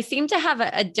I seem to have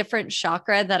a different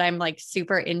chakra that I'm like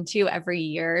super into every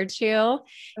year or two. Oh.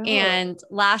 And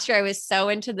last year I was so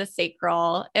into the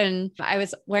sacral and I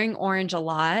was wearing orange a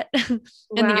lot. And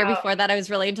the year before that I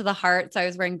was really into the heart. So I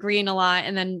was wearing green a lot.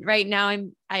 And then right now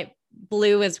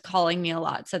blue is calling me a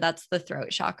lot. So that's the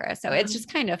throat chakra. So it's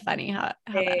just kind of funny how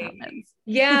that happens.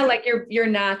 Yeah. Like you're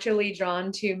naturally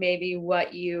drawn to maybe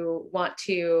what you want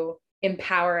to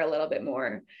empower a little bit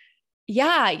more.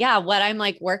 Yeah. What I'm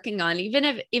like working on,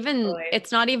 even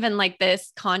it's not even like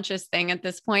this conscious thing at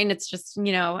this point. It's just,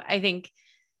 I think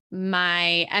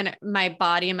my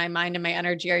body and my mind and my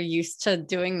energy are used to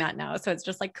doing that now. So it's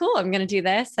just like, cool, I'm going to do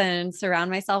this and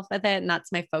surround myself with it. And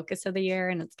that's my focus of the year.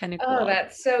 And it's kind of cool. Oh,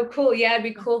 that's so cool. Yeah. It'd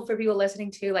be cool for people listening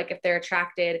to, like, if they're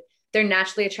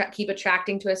naturally keep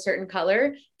attracting to a certain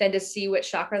color, then to see what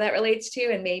chakra that relates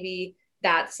to. And maybe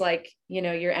that's like,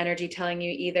 your energy telling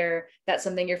you either that's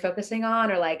something you're focusing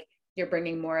on or like you're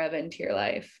bringing more of it into your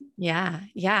life. Yeah.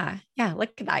 Look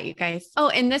at that, you guys. Oh,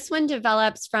 and this one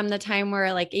develops from the time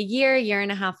we're like a year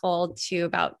and a half old to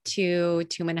about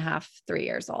 2.5, 3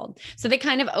 years old. So they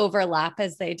kind of overlap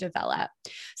as they develop.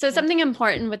 So something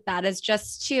important with that is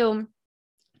just to,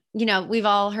 we've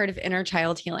all heard of inner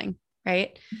child healing,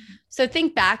 right? So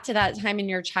think back to that time in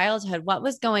your childhood. What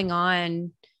was going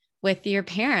on with your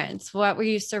parents? What were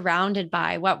you surrounded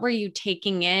by? What were you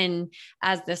taking in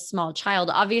as this small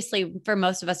child? Obviously, for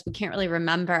most of us, we can't really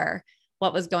remember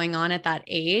what was going on at that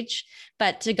age,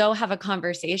 but to go have a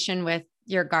conversation with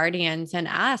your guardians and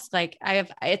ask, like,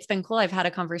 it's been cool. I've had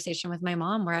a conversation with my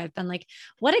mom where I've been like,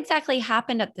 what exactly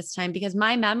happened at this time? Because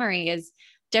my memory is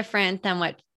different than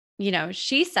what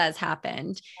she says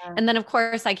happened. Yeah. And then of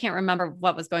course I can't remember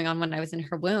what was going on when I was in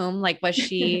her womb. Like, was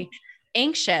she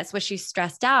anxious? Was she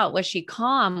stressed out? Was she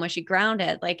calm? Was she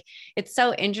grounded? Like, it's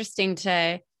so interesting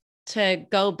to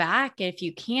go back if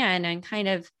you can and kind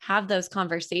of have those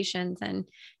conversations and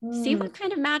see what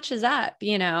kind of matches up,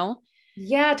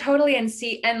 Yeah, totally.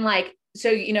 And like, so,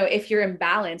 if you're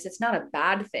imbalanced, it's not a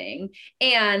bad thing.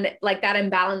 And like that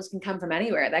imbalance can come from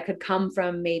anywhere. That could come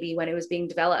from maybe when it was being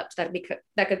developed, that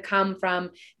could come from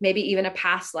maybe even a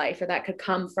past life, or that could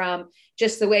come from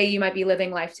just the way you might be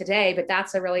living life today. But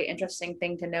that's a really interesting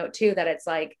thing to note too, that it's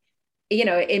like,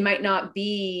 it might not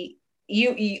be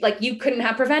you like, you couldn't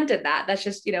have prevented that. That's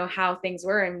just, how things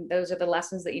were. And those are the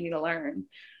lessons that you need to learn.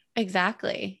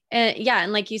 Exactly. And yeah.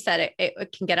 And like you said,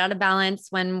 it can get out of balance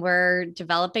when we're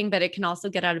developing, but it can also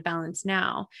get out of balance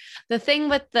now. The thing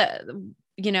with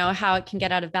how it can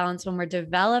get out of balance when we're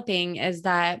developing is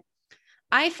that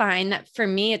I find that for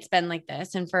me, it's been like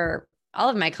this. And for all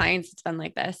of my clients, it's been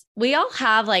like this. We all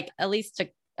have like at least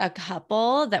a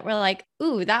couple that we're like,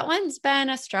 ooh, that one's been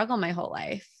a struggle my whole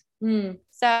life.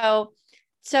 So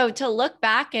to look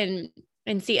back and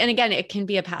see, and again, it can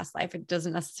be a past life. It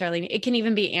doesn't necessarily, it can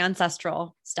even be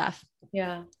ancestral stuff.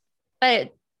 Yeah.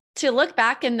 But to look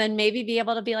back and then maybe be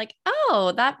able to be like,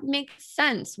 oh, that makes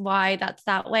sense why that's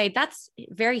that way. That's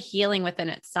very healing within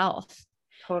itself.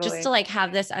 Totally. Just to like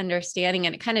have this understanding,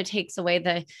 and it kind of takes away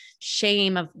the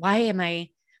shame of why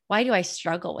do I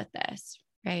struggle with this?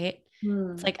 Right.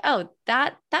 It's like, oh,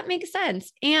 that makes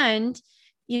sense. And,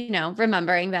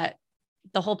 remembering that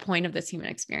the whole point of this human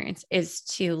experience is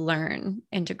to learn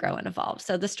and to grow and evolve.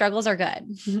 So the struggles are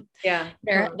good. Yeah.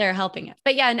 They're helping it.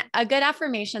 But yeah, and a good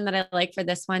affirmation that I like for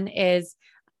this one is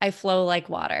I flow like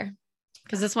water.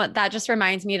 Because this one, that just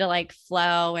reminds me to like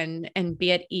flow and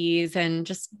be at ease and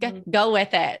just go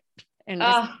with it. And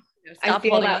just, I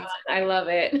feel that one. I love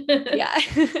it.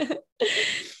 Yeah.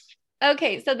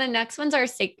 Okay. So the next one's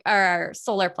our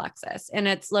solar plexus, and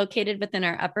it's located within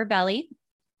our upper belly.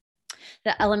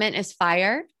 The element is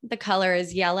fire. The color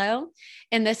is yellow.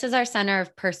 And this is our center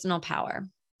of personal power.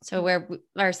 So we're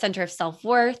our center of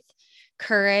self-worth,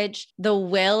 courage, the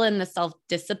will, and the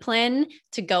self-discipline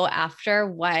to go after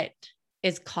what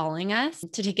is calling us,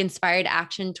 to take inspired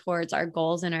action towards our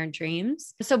goals and our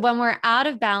dreams. So when we're out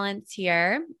of balance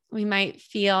here, we might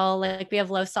feel like we have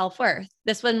low self-worth.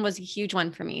 This one was a huge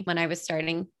one for me when I was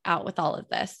starting out with all of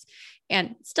this,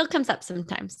 and still comes up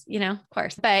sometimes, of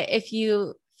course. But if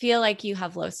you feel like you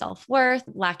have low self-worth,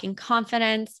 lacking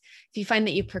confidence, if you find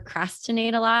that you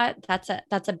procrastinate a lot, that's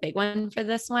a big one for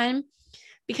this one.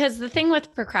 Because the thing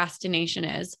with procrastination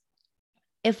is,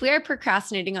 if we're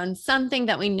procrastinating on something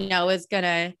that we know is going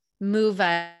to move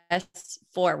us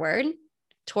forward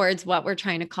towards what we're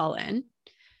trying to call in,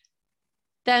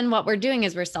 then what we're doing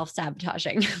is we're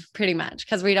self-sabotaging pretty much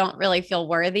because we don't really feel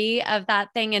worthy of that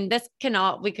thing. And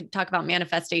we could talk about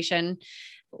manifestation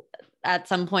at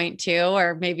some point too,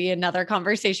 or maybe another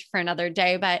conversation for another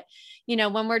day. But,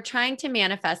 when we're trying to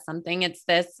manifest something,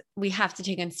 we have to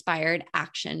take inspired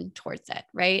action towards it,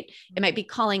 right? It might be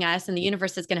calling us and the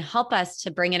universe is going to help us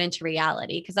to bring it into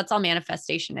reality because that's all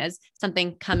manifestation is,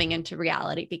 something coming into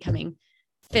reality, becoming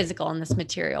physical in this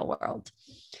material world.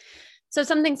 So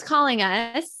something's calling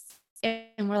us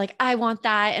and we're like, I want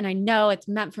that. And I know it's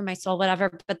meant for my soul,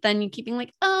 whatever. But then you keep being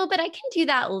like, oh, but I can do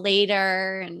that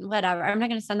later and whatever. I'm not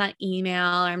going to send that email,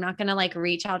 or I'm not going to like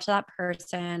reach out to that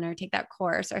person or take that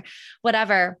course or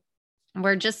whatever.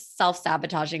 We're just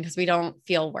self-sabotaging because we don't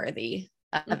feel worthy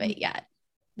of it yet.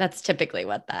 That's typically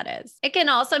what that is. It can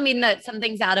also mean that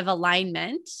something's out of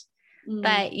alignment,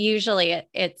 but usually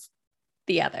it's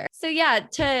the other. So yeah,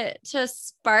 to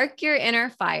spark your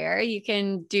inner fire, you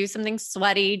can do something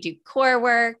sweaty, do core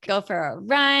work, go for a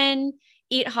run,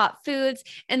 eat hot foods.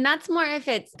 And that's more if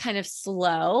it's kind of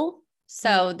slow.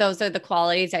 So those are the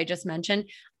qualities I just mentioned.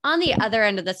 On the other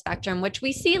end of the spectrum, which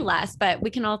we see less, but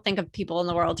we can all think of people in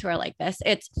the world who are like this.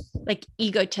 It's like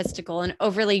egotistical and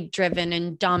overly driven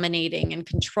and dominating and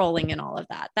controlling and all of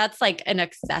that. That's like an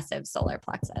excessive solar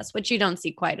plexus, which you don't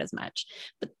see quite as much,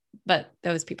 but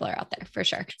those people are out there for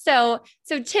sure. So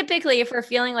typically if we're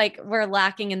feeling like we're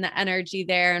lacking in the energy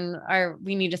there and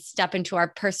we need to step into our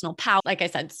personal power, like I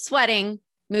said, sweating,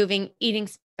 moving, eating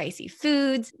spicy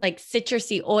foods, like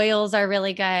citrusy oils are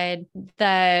really good.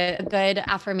 The good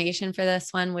affirmation for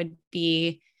this one would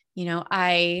be,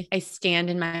 I stand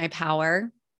in my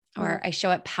power, or I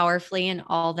show up powerfully in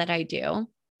all that I do.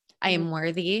 I am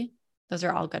worthy. Those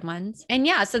are all good ones. And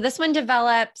yeah, so this one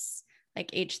develops like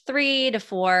age 3 to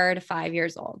 4 to 5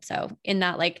 years old. So in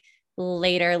that like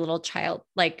later little child,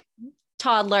 like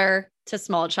toddler to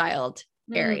small child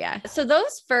area. So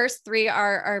those first 3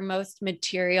 are our most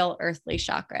material earthly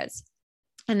chakras.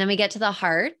 And then we get to the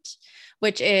heart,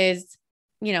 which is,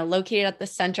 located at the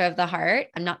center of the heart.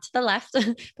 I'm not to the left,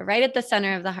 but right at the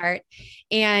center of the heart.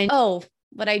 And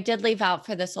what I did leave out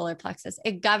for the solar plexus,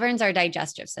 it governs our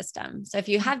digestive system. So if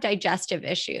you have digestive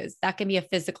issues, that can be a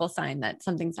physical sign that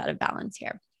something's out of balance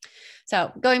here.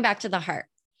 So going back to the heart,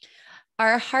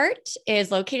 our heart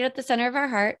is located at the center of our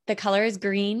heart. The color is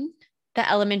green. The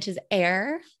element is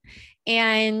air.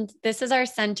 And this is our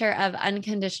center of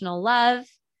unconditional love,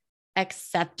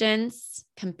 acceptance,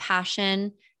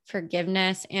 compassion,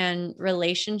 forgiveness, and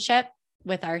relationship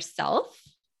with ourself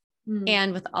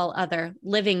and with all other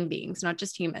living beings, not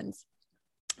just humans.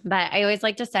 But I always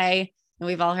like to say, and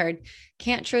we've all heard,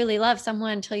 can't truly love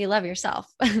someone until you love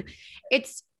yourself.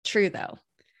 It's true though,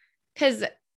 because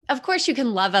of course you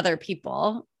can love other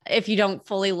people if you don't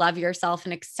fully love yourself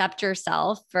and accept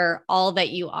yourself for all that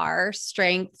you are,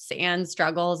 strengths and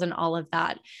struggles and all of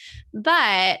that.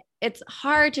 But it's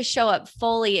hard to show up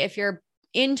fully if you're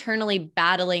internally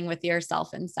battling with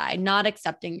yourself inside, not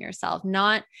accepting yourself,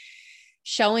 not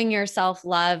showing yourself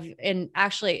love. And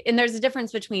there's a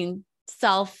difference between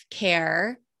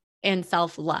self-care and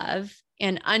self-love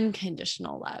and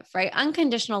unconditional love, right?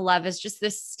 Unconditional love is just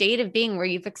this state of being where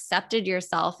you've accepted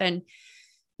yourself and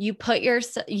you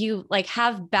you like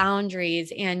have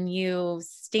boundaries and you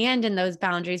stand in those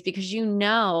boundaries because you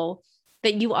know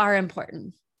that you are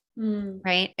important.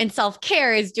 Right. And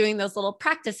self-care is doing those little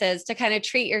practices to kind of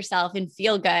treat yourself and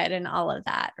feel good and all of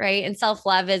that. Right. And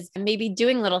self-love is maybe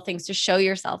doing little things to show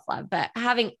yourself love, but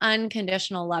having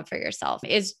unconditional love for yourself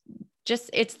is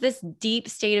it's this deep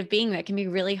state of being that can be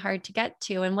really hard to get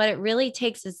to. And what it really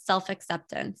takes is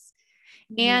self-acceptance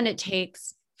and it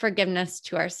takes forgiveness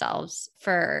to ourselves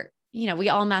for, we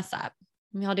all mess up.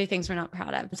 We all do things we're not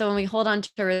proud of. So when we hold on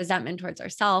to resentment towards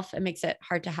ourselves, it makes it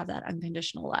hard to have that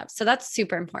unconditional love. So that's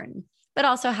super important, but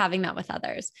also having that with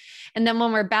others. And then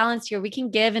when we're balanced here, we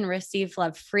can give and receive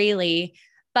love freely,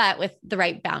 but with the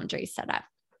right boundaries set up.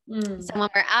 So when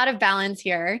we're out of balance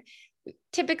here,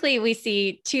 typically we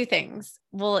see 2 things.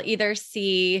 We'll either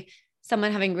see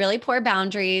someone having really poor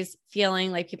boundaries,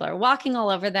 feeling like people are walking all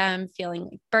over them, feeling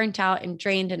like burnt out and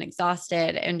drained and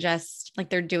exhausted and just like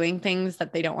they're doing things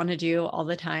that they don't want to do all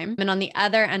the time. And on the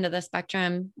other end of the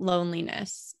spectrum,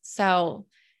 loneliness. So,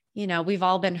 we've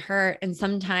all been hurt. And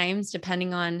sometimes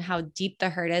depending on how deep the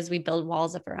hurt is, we build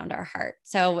walls up around our heart.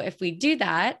 So if we do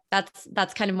that,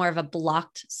 that's kind of more of a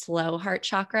blocked, slow heart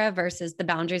chakra versus the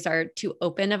boundaries are too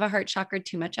open of a heart chakra,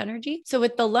 too much energy. So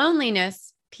with the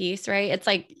loneliness piece, right? It's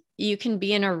like you can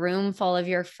be in a room full of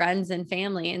your friends and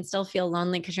family and still feel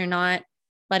lonely because you're not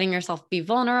letting yourself be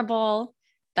vulnerable.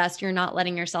 thus you're not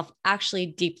letting yourself actually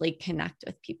deeply connect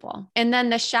with people. And then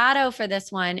the shadow for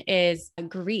this one is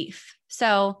grief.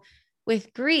 So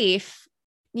with grief,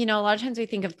 a lot of times we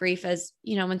think of grief as,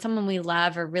 when someone we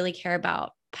love or really care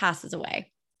about passes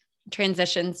away,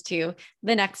 transitions to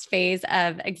the next phase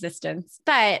of existence.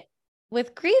 But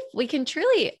with grief, we can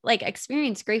truly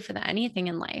experience grief with anything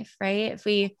in life, right? If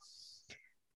we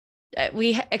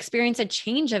experience a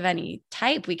change of any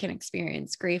type, we can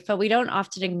experience grief, but we don't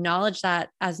often acknowledge that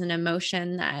as an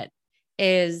emotion that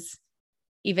is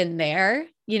even there.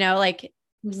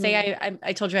 Say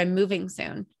I told you I'm moving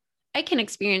soon. I can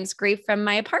experience grief from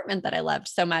my apartment that I loved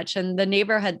so much and the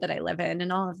neighborhood that I live in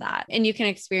and all of that. And you can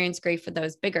experience grief for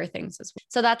those bigger things as well.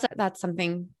 So that's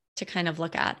something to kind of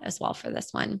look at as well for this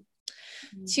one.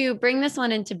 To bring this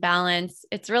one into balance,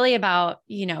 it's really about,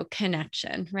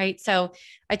 connection, right? So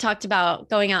I talked about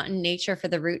going out in nature for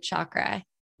the root chakra.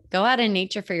 Go out in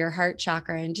nature for your heart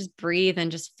chakra and just breathe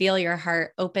and just feel your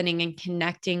heart opening and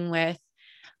connecting with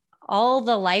all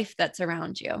the life that's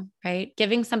around you, right?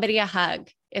 Giving somebody a hug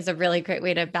is a really great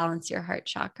way to balance your heart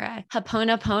chakra.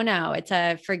 Ho'oponopono, it's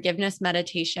a forgiveness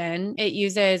meditation. It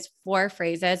uses 4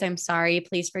 phrases. I'm sorry,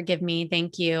 please forgive me,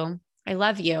 thank you, I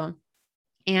love you.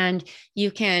 And you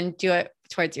can do it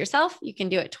towards yourself. You can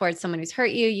do it towards someone who's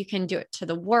hurt you. You can do it to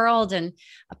the world and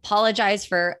apologize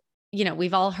for,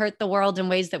 we've all hurt the world in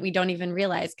ways that we don't even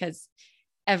realize, because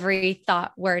every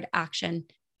thought, word, action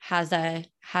has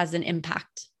an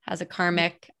impact, has a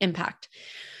karmic impact.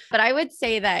 But I would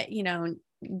say that,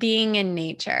 being in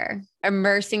nature,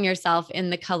 immersing yourself in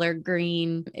the color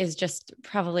green is just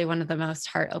probably one of the most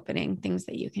heart-opening things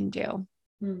that you can do.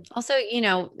 Also,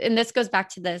 and this goes back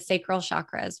to the sacral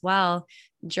chakra as well,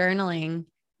 journaling,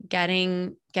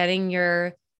 getting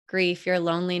your grief, your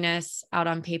loneliness out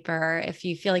on paper. If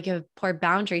you feel like you have poor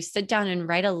boundaries, sit down and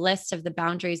write a list of the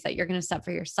boundaries that you're going to set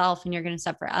for yourself and you're going to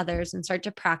set for others, and start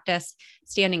to practice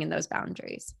standing in those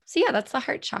boundaries. So yeah, that's the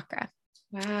heart chakra.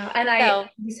 Wow. And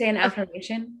you say an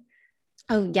affirmation?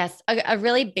 Oh yes. A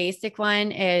really basic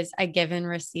one is I give and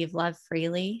receive love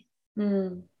freely.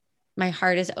 My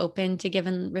heart is open to give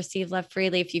and receive love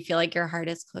freely. If you feel like your heart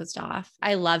is closed off,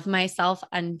 I love myself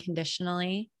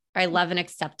unconditionally. Or I love and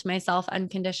accept myself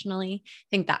unconditionally. I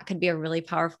think that could be a really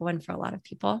powerful one for a lot of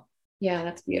people. Yeah,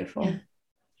 that's beautiful.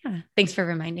 Yeah. Thanks for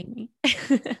reminding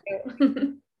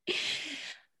me.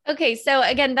 Okay. So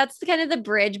again, that's kind of the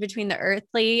bridge between the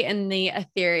earthly and the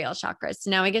ethereal chakras.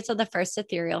 So now we get to the first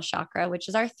ethereal chakra, which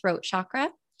is our throat chakra.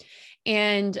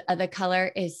 And the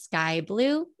color is sky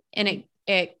blue. And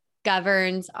it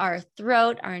governs our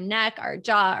throat, our neck, our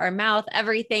jaw, our mouth,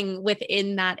 everything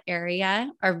within that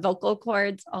area, our vocal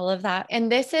cords, all of that.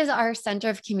 And this is our center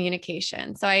of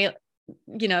communication. So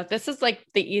this is like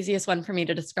the easiest one for me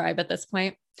to describe at this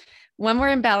point. When we're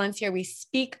in balance here, we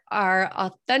speak our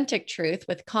authentic truth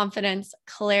with confidence,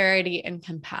 clarity, and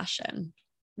compassion.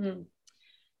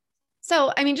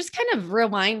 So, just kind of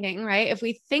rewinding, right? If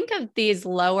we think of these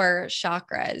lower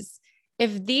chakras,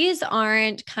 if these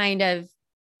aren't kind of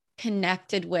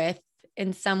connected with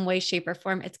in some way, shape, or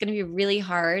form, it's going to be really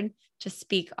hard to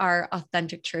speak our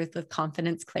authentic truth with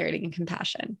confidence, clarity, and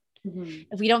compassion.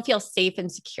 If we don't feel safe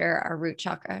and secure, our root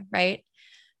chakra, right?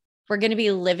 We're going to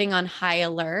be living on high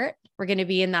alert. We're going to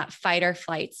be in that fight or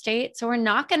flight state. So we're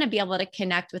not going to be able to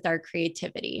connect with our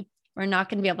creativity. We're not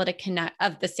going to be able to connect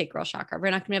of the sacral chakra.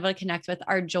 We're not going to be able to connect with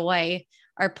our joy,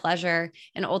 our pleasure,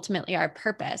 and ultimately our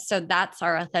purpose. So that's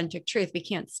our authentic truth. We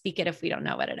can't speak it if we don't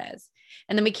know what it is.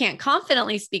 And then we can't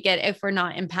confidently speak it if we're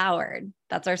not empowered.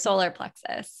 That's our solar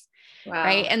plexus. Wow.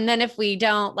 Right. And then if we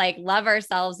don't love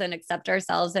ourselves and accept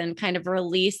ourselves and kind of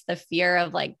release the fear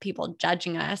of people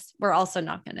judging us, we're also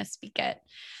not going to speak it.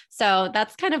 So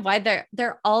that's kind of why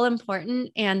they're all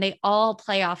important and they all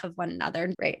play off of one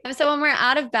another. Right. So when we're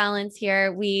out of balance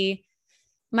here, we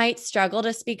might struggle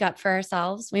to speak up for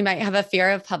ourselves. We might have a fear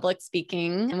of public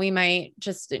speaking, and we might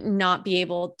just not be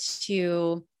able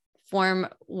to form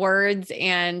words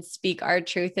and speak our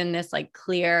truth in this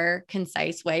clear,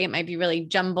 concise way. It might be really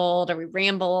jumbled, or we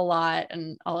ramble a lot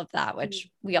and all of that, which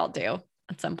we all do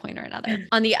at some point or another.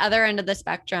 On the other end of the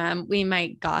spectrum, we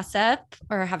might gossip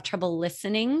or have trouble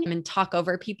listening and talk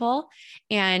over people.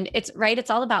 And it's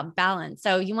all about balance.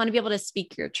 So you want to be able to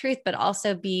speak your truth, but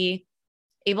also be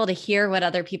able to hear what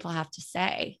other people have to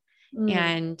say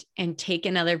and take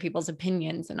in other people's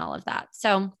opinions and all of that.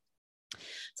 So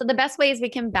the best ways we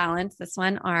can balance this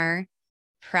one are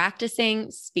practicing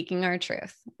speaking our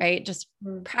truth, right? Just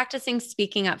practicing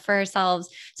speaking up for ourselves,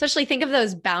 especially think of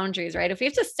those boundaries, right? If we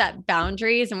have to set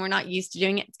boundaries and we're not used to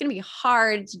doing it, it's going to be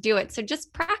hard to do it. So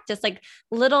just practice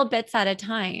little bits at a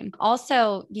time.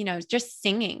 Also, just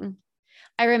singing.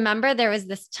 I remember there was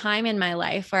this time in my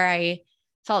life where I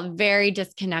felt very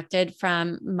disconnected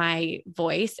from my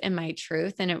voice and my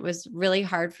truth. And it was really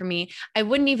hard for me. I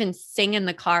wouldn't even sing in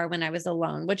the car when I was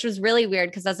alone, which was really weird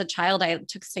because as a child, I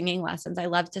took singing lessons. I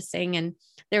loved to sing. And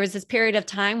there was this period of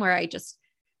time where I just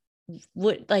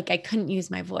I couldn't use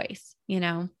my voice,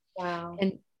 Wow.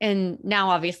 And now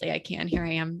obviously I can. Here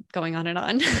I am going on and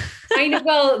on. I know.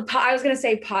 Well, I was going to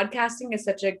say podcasting is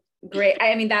such a great,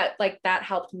 I mean, that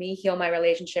helped me heal my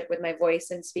relationship with my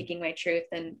voice and speaking my truth.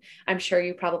 And I'm sure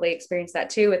you probably experienced that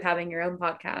too with having your own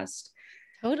podcast.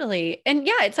 Totally. And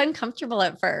yeah, it's uncomfortable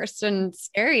at first and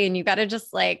scary. And you got to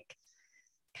just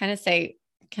kind of say,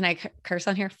 can I curse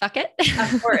on here? Fuck it.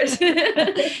 Of course.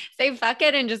 Say fuck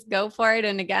it and just go for it.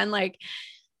 And again,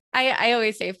 I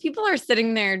always say, if people are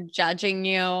sitting there judging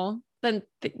you, then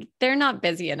they're not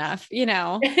busy enough.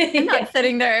 I'm not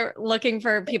sitting there looking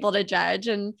for people to judge.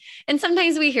 And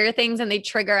sometimes we hear things and they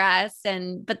trigger us.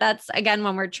 But that's again,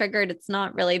 when we're triggered, it's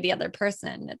not really the other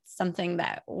person. It's something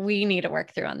that we need to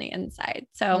work through on the inside.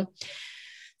 So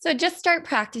just start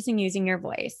practicing using your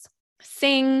voice,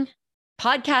 sing,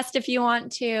 podcast if you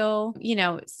want to,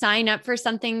 sign up for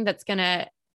something that's going to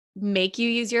make you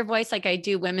use your voice. Like I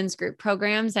do women's group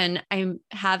programs and I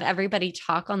have everybody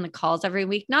talk on the calls every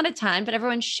week, not a ton, but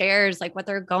everyone shares what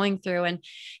they're going through and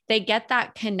they get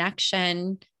that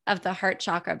connection of the heart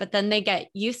chakra, but then they get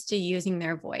used to using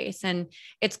their voice. And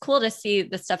it's cool to see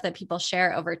the stuff that people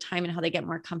share over time and how they get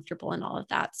more comfortable and all of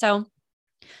that. So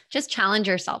just challenge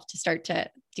yourself to start to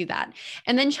do that.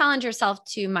 And then challenge yourself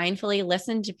to mindfully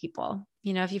listen to people.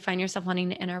 If you find yourself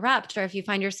wanting to interrupt, or if you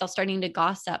find yourself starting to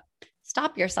gossip,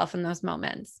 stop yourself in those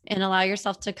moments and allow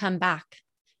yourself to come back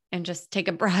and just take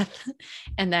a breath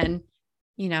and then,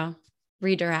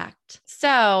 redirect.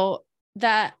 So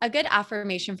a good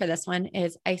affirmation for this one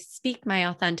is I speak my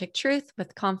authentic truth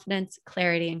with confidence,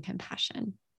 clarity, and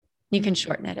compassion. You can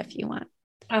shorten it if you want.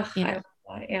 Oh, I love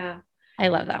that. Yeah. I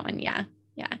love that one. Yeah.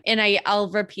 Yeah. And I'll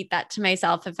repeat that to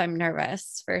myself if I'm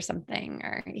nervous for something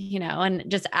or, and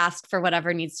just ask for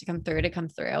whatever needs to come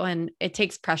through. And it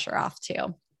takes pressure off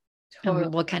too. Totally.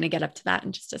 And we'll kind of get up to that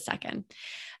in just a second.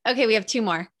 Okay. We have two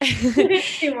more.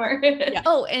 Two more. Yeah.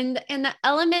 Oh, and the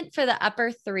element for the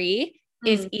upper three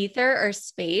is ether or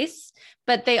space,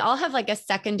 but they all have a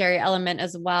secondary element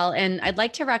as well. And I'd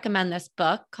like to recommend this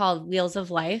book called Wheels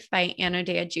of Life by Anna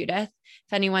Dea Judith.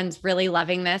 If anyone's really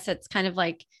loving this, it's kind of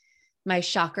like my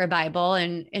chakra Bible.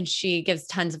 And she gives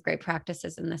tons of great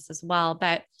practices in this as well,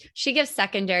 but she gives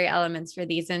secondary elements for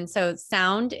these. And so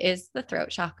sound is the throat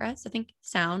chakra. So think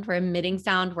sound, we're emitting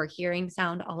sound, we're hearing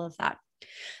sound, all of that.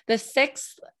 The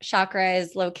sixth chakra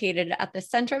is located at the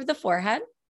center of the forehead.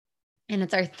 And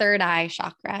it's our third eye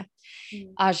chakra,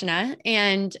 ajna.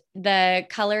 And the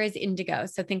color is indigo.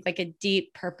 So think like a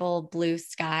deep purple blue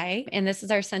sky. And this is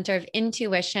our center of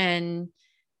intuition,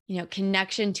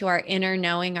 connection to our inner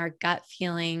knowing, our gut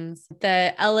feelings.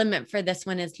 The element for this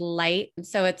one is light.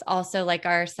 So it's also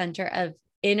our center of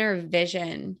inner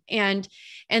vision. And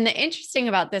the interesting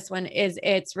about this one is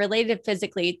it's related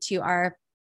physically to our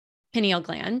pineal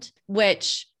gland,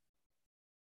 which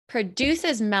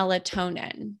produces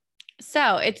melatonin.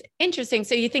 So it's interesting.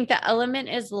 So you think the element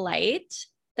is light,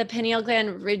 the pineal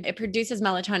gland, it produces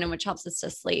melatonin, which helps us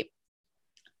to sleep.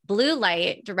 Blue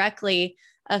light directly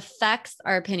affects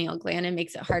our pineal gland and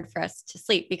makes it hard for us to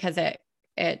sleep because it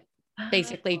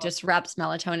basically disrupts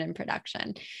melatonin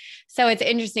production. So it's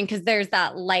interesting because there's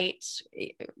that light,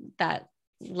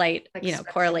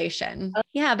 correlation.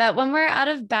 Yeah. But when we're out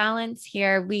of balance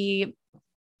here, we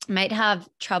might have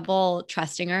trouble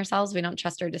trusting ourselves. We don't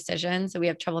trust our decisions. So we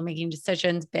have trouble making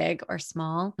decisions, big or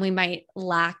small. We might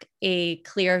lack a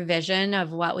clear vision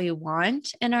of what we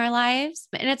want in our lives.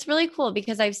 And it's really cool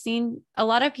because I've seen a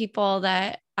lot of people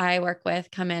that I work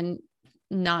with come in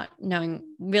not knowing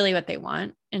really what they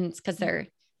want. And it's because they're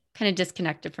kind of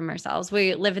disconnected from ourselves.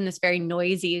 We live in this very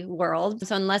noisy world.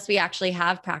 So unless we actually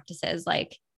have practices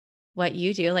like what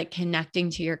you do, like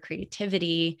connecting to your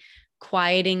creativity,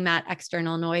 quieting that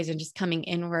external noise and just coming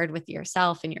inward with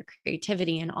yourself and your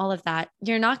creativity and all of that,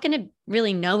 you're not going to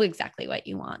really know exactly what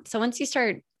you want. So once you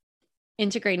start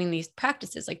integrating these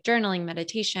practices like journaling,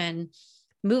 meditation,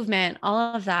 movement,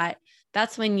 all of that,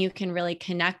 that's when you can really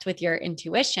connect with your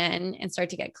intuition and start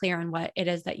to get clear on what it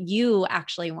is that you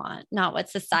actually want, not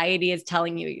what society is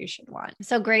telling you you should want.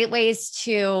 So great ways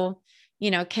to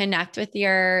connect with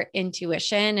your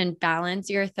intuition and balance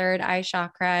your third eye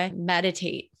chakra.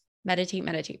 Meditate,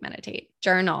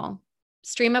 journal,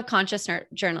 stream of conscious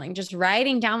journaling, just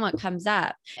writing down what comes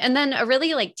up. And then a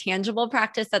really like tangible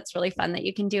practice that's really fun that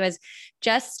you can do is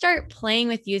just start playing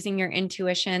with using your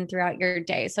intuition throughout your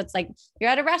day. So it's like you're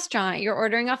at a restaurant, you're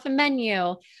ordering off a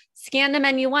menu, scan the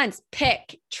menu once,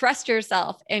 pick, trust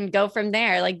yourself and go from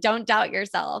there. Like, don't doubt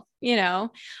yourself,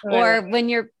 or when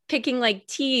you're picking like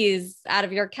teas out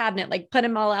of your cabinet, like put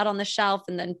them all out on the shelf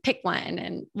and then pick one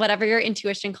and whatever your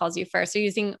intuition calls you first. So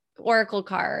using oracle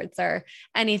cards or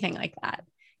anything like that,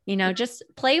 just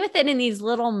play with it in these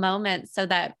little moments so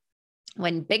that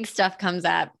when big stuff comes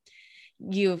up,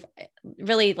 you've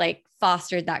really like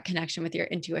fostered that connection with your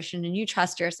intuition and you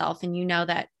trust yourself and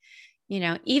that,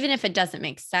 even if it doesn't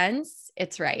make sense,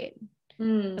 it's right.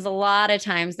 Because a lot of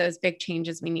times those big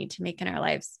changes we need to make in our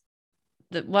lives,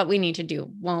 what we need to do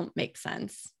won't make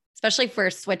sense, especially if we're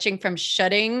switching from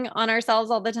shoulding on ourselves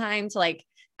all the time to like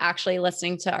actually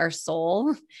listening to our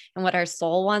soul and what our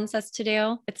soul wants us to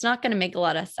do. It's not going to make a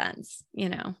lot of sense,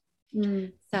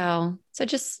 So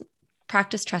just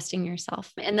practice trusting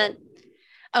yourself. And then,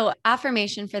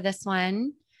 affirmation for this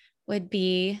one would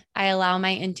be, I allow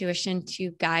my intuition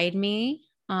to guide me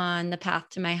on the path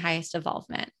to my highest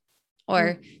evolvement,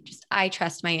 or just, I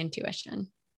trust my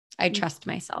intuition. I trust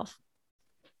myself.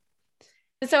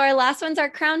 So our last one's our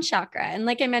crown chakra. And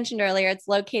like I mentioned earlier, it's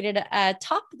located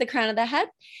atop the crown of the head.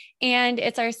 And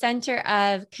it's our center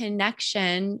of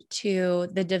connection to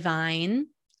the divine.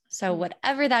 So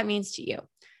whatever that means to you,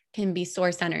 can be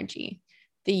source energy,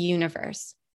 the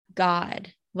universe,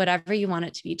 God, whatever you want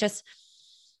it to be, just,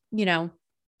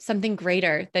 something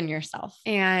greater than yourself.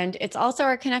 And it's also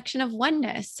our connection of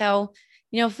oneness. So,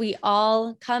 if we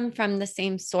all come from the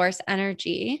same source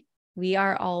energy, we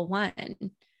are all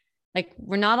one. Like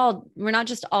we're not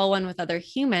just all one with other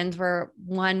humans. We're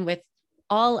one with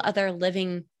all other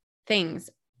living things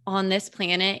on this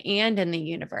planet and in the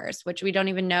universe, which we don't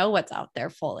even know what's out there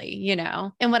fully,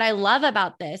 And what I love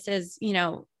about this is,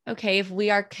 okay, if we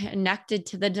are connected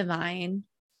to the divine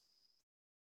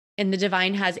and the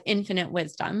divine has infinite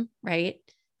wisdom, right?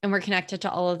 And we're connected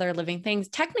to all other living things.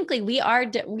 Technically, we are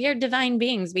divine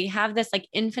beings. We have this like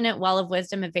infinite well of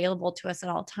wisdom available to us at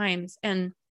all times.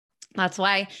 And that's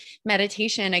why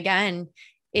meditation, again,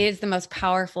 is the most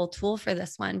powerful tool for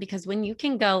this one, because when you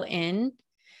can go in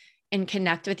and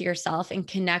connect with yourself and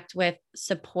connect with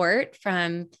support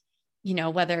from,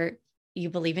 whether you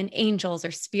believe in angels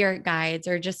or spirit guides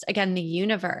or just, again, the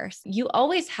universe, you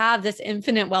always have this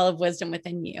infinite well of wisdom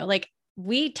within you. Like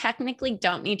we technically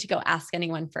don't need to go ask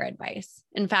anyone for advice.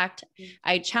 In fact,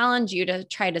 I challenge you to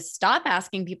try to stop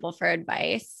asking people for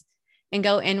advice and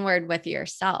go inward with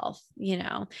yourself,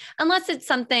 unless it's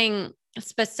something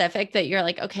specific that you're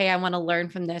like, okay, I want to learn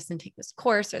from this and take this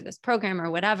course or this program or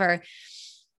whatever.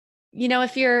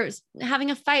 If you're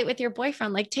having a fight with your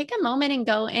boyfriend, like take a moment and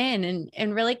go in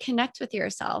and really connect with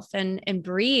yourself and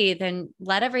breathe and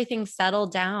let everything settle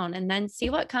down and then see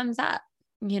what comes up,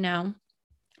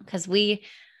 because we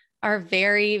are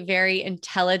very, very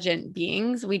intelligent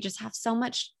beings. We just have so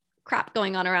much crap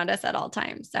going on around us at all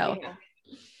times. So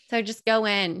just go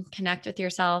in, connect with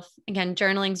yourself. Again,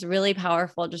 journaling is really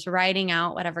powerful. Just writing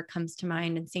out whatever comes to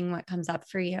mind and seeing what comes up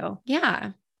for you.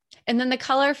 Yeah. And then the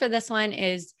color for this one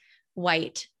is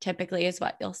white, typically is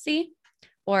what you'll see,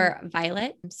 or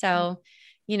violet. So,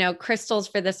 crystals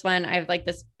for this one, I have like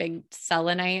this big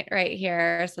selenite right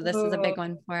here. So this is a big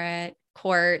one for it.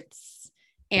 Quartz,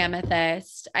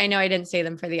 amethyst. I know I didn't say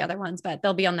them for the other ones, but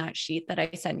they'll be on that sheet that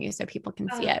I sent you so people can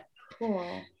see it. Cool.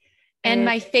 And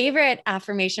my favorite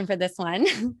affirmation for this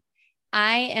one,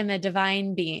 I am a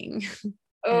divine being.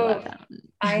 Oh, I love that one.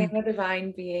 I am a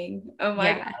divine being. Oh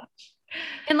my gosh.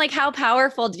 And like, how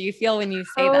powerful do you feel when you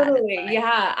say that? Totally.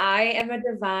 Yeah. I am a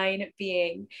divine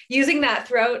being. Using that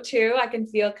throat too, I can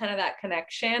feel kind of that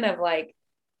connection of like,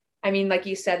 like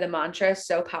you said, the mantra is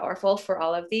so powerful for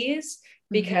all of these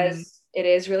because it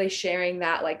is really sharing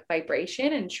that like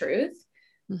vibration and truth,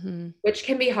 which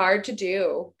can be hard to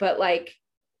do, but like,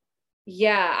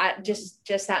 yeah,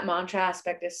 just that mantra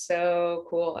aspect is so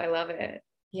cool. I love it.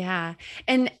 Yeah.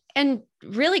 And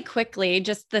really quickly,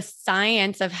 just the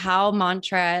science of how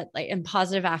mantra like and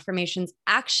positive affirmations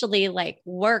actually like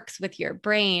works with your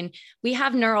brain. We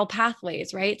have neural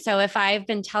pathways, right? So if I've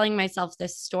been telling myself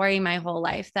this story my whole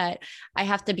life that I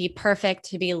have to be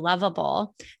perfect to be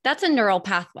lovable, that's a neural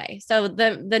pathway. So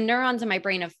the neurons in my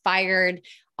brain have fired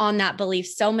on that belief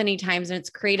so many times, and it's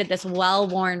created this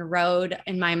well-worn road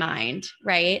in my mind,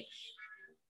 right?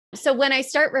 So when I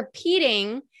start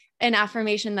repeating an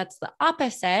affirmation that's the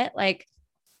opposite, like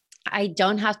I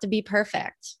don't have to be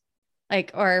perfect.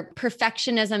 Like, or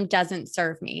perfectionism doesn't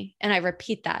serve me. And I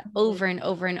repeat that over and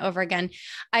over and over again.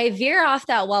 I veer off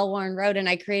that well-worn road and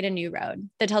I create a new road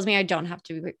that tells me I don't have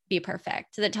to be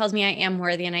perfect. That tells me I am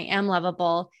worthy and I am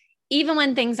lovable, even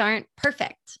when things aren't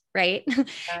perfect. Right. Yeah.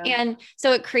 And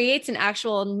so it creates an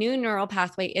actual new neural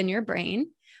pathway in your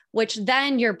brain, which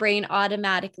then your brain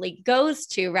automatically goes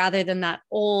to, rather than that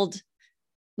old,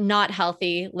 not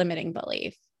healthy limiting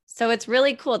belief. So it's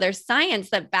really cool. There's science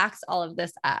that backs all of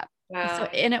this up. So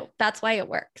Wow. that's why it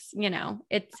works.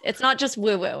 It's not just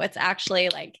woo woo. It's actually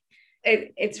like,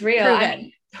 it's real. proven. I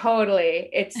mean, totally.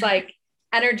 It's like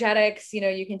energetics,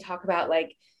 you can talk about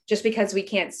like, just because we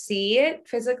can't see it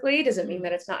physically doesn't mean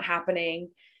that it's not happening.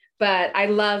 But I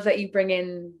love that you bring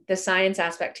in the science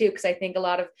aspect too, because I think a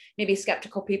lot of maybe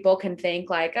skeptical people can think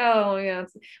like, oh,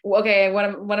 okay, what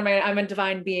am I? I'm a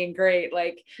divine being, great.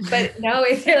 Like, but no,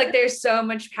 it's like there's so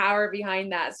much power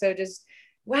behind that. So just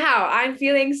wow, I'm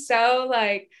feeling so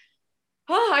like,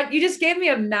 oh, you just gave me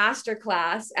a master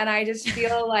class. And I just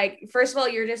feel like, first of all,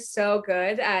 you're just so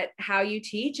good at how you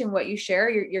teach and what you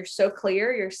share. You're so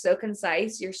clear. You're so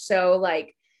concise. You're so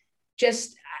like,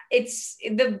 just, it's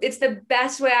the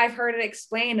best way I've heard it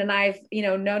explained. And I've,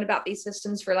 known about these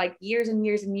systems for like years and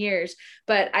years and years,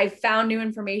 but I found new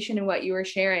information in what you were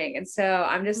sharing. And so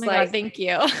I'm just God, thank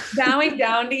you. bowing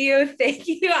down to you. Thank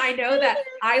you. I know that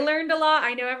I learned a lot.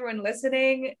 I know everyone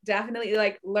listening definitely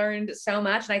like learned so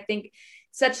much. And I think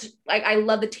I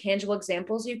love the tangible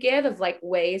examples you give of like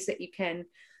ways that you can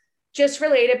just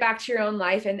relate it back to your own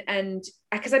life. And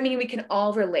because I mean, we can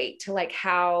all relate to like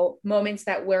how moments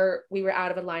that we were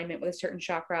out of alignment with a certain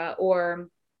chakra, or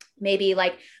maybe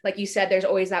like you said, there's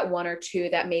always that one or two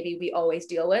that maybe we always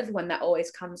deal with when that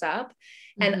always comes up.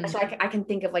 And so I can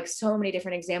think of like so many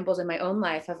different examples in my own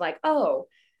life of like, oh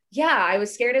yeah, I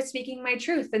was scared of speaking my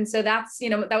truth. And so that's,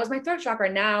 that was my throat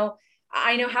chakra. Now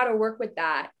I know how to work with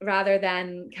that, rather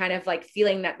than kind of like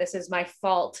feeling that this is my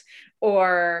fault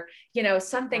or,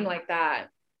 something like that.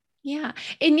 Yeah.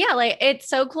 And yeah, like it's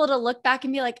so cool to look back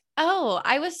and be like, oh,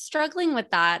 I was struggling with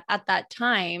that at that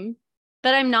time,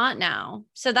 but I'm not now.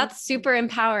 So that's super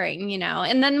empowering,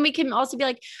 and then we can also be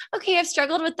like, okay, I've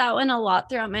struggled with that one a lot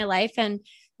throughout my life. And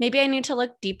maybe I need to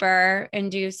look deeper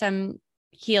and do some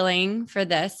healing for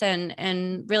this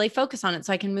and really focus on it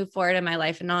so I can move forward in my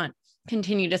life and not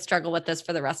continue to struggle with this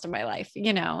for the rest of my life,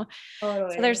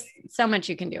 Totally. So there's so much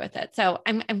you can do with it. So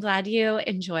I'm glad you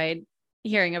enjoyed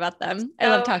hearing about them. I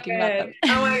love talking about them.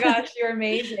 Oh my gosh, you're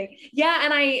amazing. Yeah.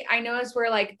 And I know as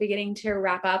we're like beginning to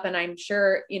wrap up, and I'm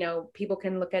sure, people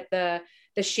can look at the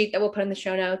sheet that we'll put in the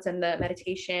show notes and the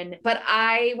meditation, but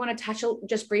I want to touch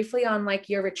just briefly on like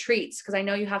your retreats, because I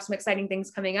know you have some exciting things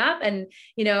coming up. And,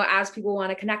 as people want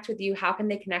to connect with you, how can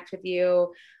they connect with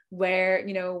you? Where,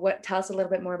 tell us a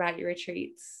little bit more about your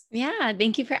retreats. Yeah,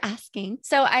 thank you for asking.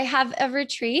 So I have a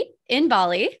retreat in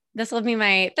Bali. This will be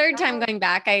my third time going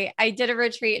back. I did a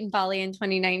retreat in Bali in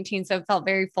 2019, so it felt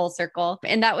very full circle.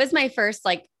 And that was my first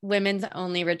like women's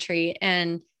only retreat.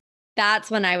 And that's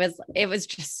when it was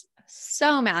just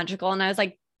so magical. And I was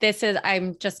like,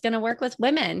 I'm just going to work with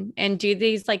women and do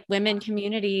these like women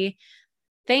community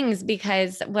things,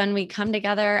 because when we come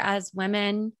together as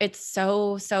women, it's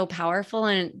so, so powerful.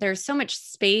 And there's so much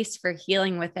space for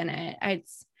healing within it.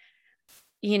 It's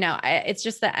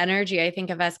just the energy, I think,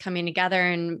 of us coming together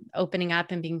and opening up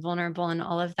and being vulnerable and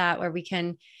all of that, where we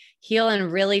can heal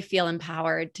and really feel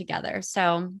empowered together.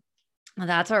 So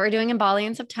that's what we're doing in Bali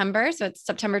in September. So it's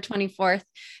September 24th.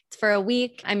 It's for a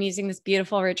week. I'm using this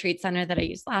beautiful retreat center that I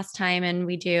used last time. And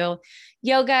we do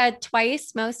yoga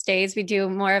twice most days. We do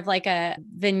more of like a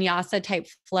vinyasa type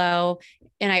flow.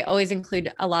 And I always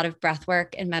include a lot of breath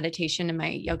work and meditation in my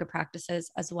yoga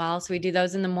practices as well. So we do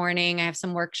those in the morning. I have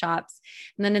some workshops.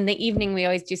 And then in the evening, we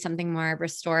always do something more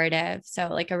restorative. So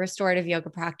like a restorative yoga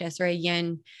practice or a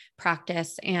yin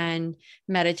practice and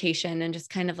meditation, and just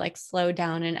kind of like slow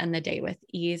down and end the day with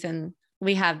ease. And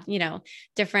we have,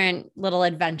 different little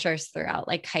adventures throughout,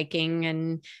 like hiking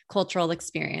and cultural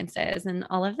experiences and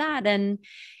all of that. And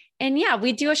yeah,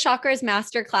 we do a chakras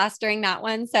masterclass during that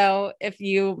one. So if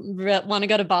you want to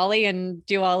go to Bali and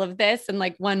do all of this in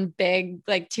like one big,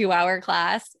 like 2-hour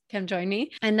class, come join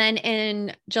me. And then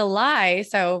in July,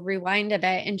 so rewind a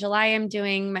bit, in July, I'm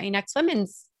doing my next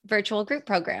women's virtual group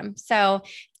program. So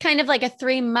kind of like a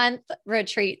 3-month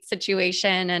retreat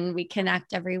situation. And we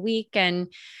connect every week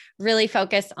and really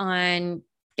focus on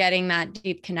getting that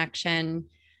deep connection,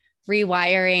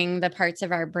 rewiring the parts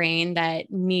of our brain that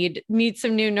need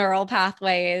some new neural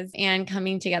pathways, and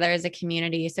coming together as a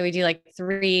community. So we do like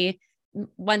 3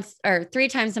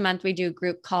 times a month, we do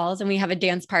group calls, and we have a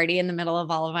dance party in the middle of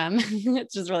all of them.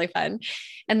 It's just really fun.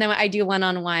 And then I do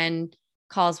one-on-one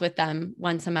calls with them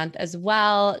once a month as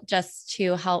well, just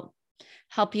to help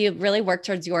you really work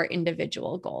towards your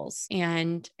individual goals.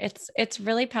 And it's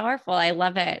really powerful. I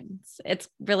love it. It's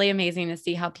really amazing to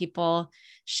see how people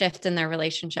shift in their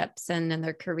relationships and in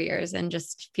their careers and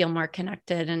just feel more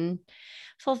connected and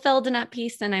fulfilled and at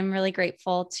peace. And I'm really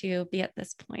grateful to be at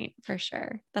this point for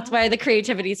sure. That's why the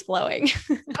creativity is flowing.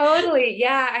 Totally.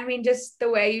 Yeah. I mean, just the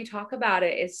way you talk about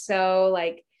it is so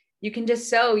like, you can just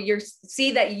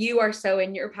see that you are so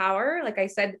in your power. Like I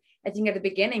said, I think at the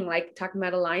beginning, like talking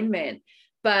about alignment,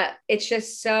 but it's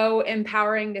just so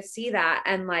empowering to see that.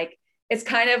 And like, it's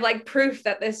kind of like proof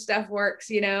that this stuff works,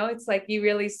 it's like, you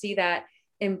really see that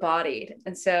embodied.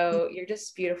 And so you're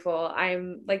just beautiful.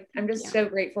 I'm just so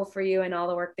grateful for you and all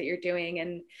the work that you're doing.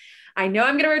 And I know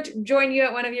I'm going to join you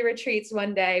at one of your retreats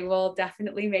one day. We'll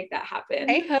definitely make that happen.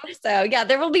 I hope so. Yeah,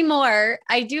 there will be more.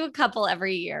 I do a couple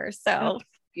every year. So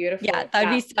beautiful. Yeah, that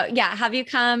would be so, have you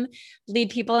come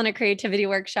lead people in a creativity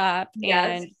workshop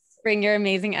and bring your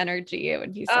amazing energy. It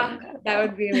would be so incredible. That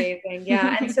would be amazing.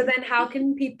 Yeah. And so then how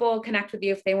can people connect with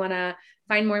you if they want to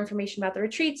find more information about the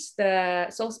retreats, the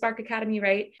Soul Spark Academy,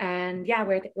 right? And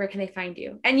where can they find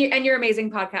you? And your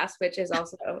amazing podcast, which is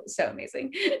also so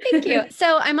amazing. Thank you.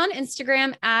 So I'm on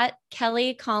Instagram at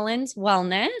Kelly Collins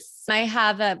Wellness. I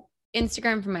have a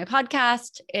Instagram for my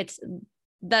podcast. It's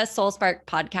the Soul Spark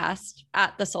Podcast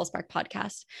at the Soul Spark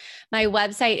Podcast. My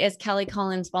website is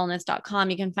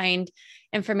kellycollinswellness.com. You can find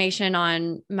information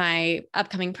on my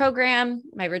upcoming program,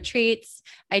 my retreats.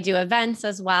 I do events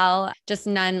as well, just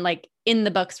none like in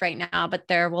the books right now, but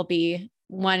there will be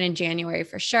one in January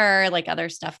for sure, like other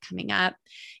stuff coming up.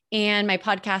 And my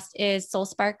podcast is Soul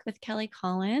Spark with Kelly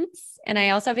Collins. And I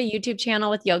also have a YouTube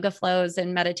channel with yoga flows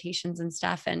and meditations and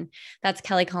stuff. And that's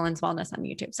Kelly Collins Wellness on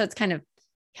YouTube. So it's kind of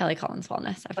Kelly Collins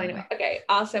Wellness. Okay,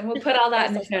 awesome. We'll put all that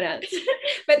in the show notes.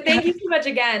 But thank you so much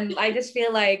again. I just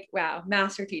feel like, wow,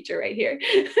 master teacher right here.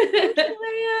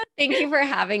 Thank you for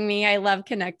having me. I love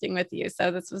connecting with you.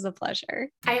 So this was a pleasure.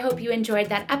 I hope you enjoyed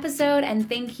that episode and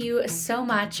thank you so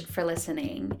much for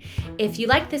listening. If you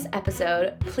liked this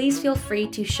episode, please feel free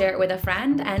to share it with a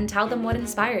friend and tell them what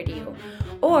inspired you.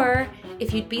 Or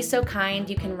if you'd be so kind,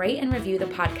 you can rate and review the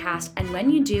podcast. And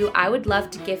when you do, I would love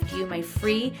to gift you my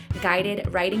free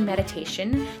guided writing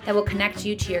meditation that will connect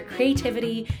you to your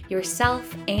creativity,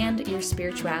 yourself, and your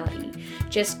spirituality.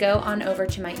 Just go on over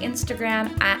to my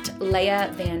Instagram at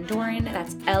Leah Van Doren.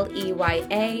 That's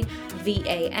LeyaVanDoren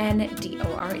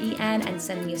and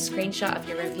send me a screenshot of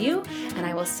your review and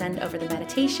I will send over the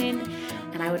meditation.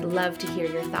 And I would love to hear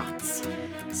your thoughts.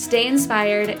 Stay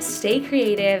inspired, stay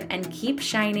creative, and keep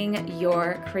shining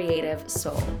your creative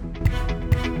soul.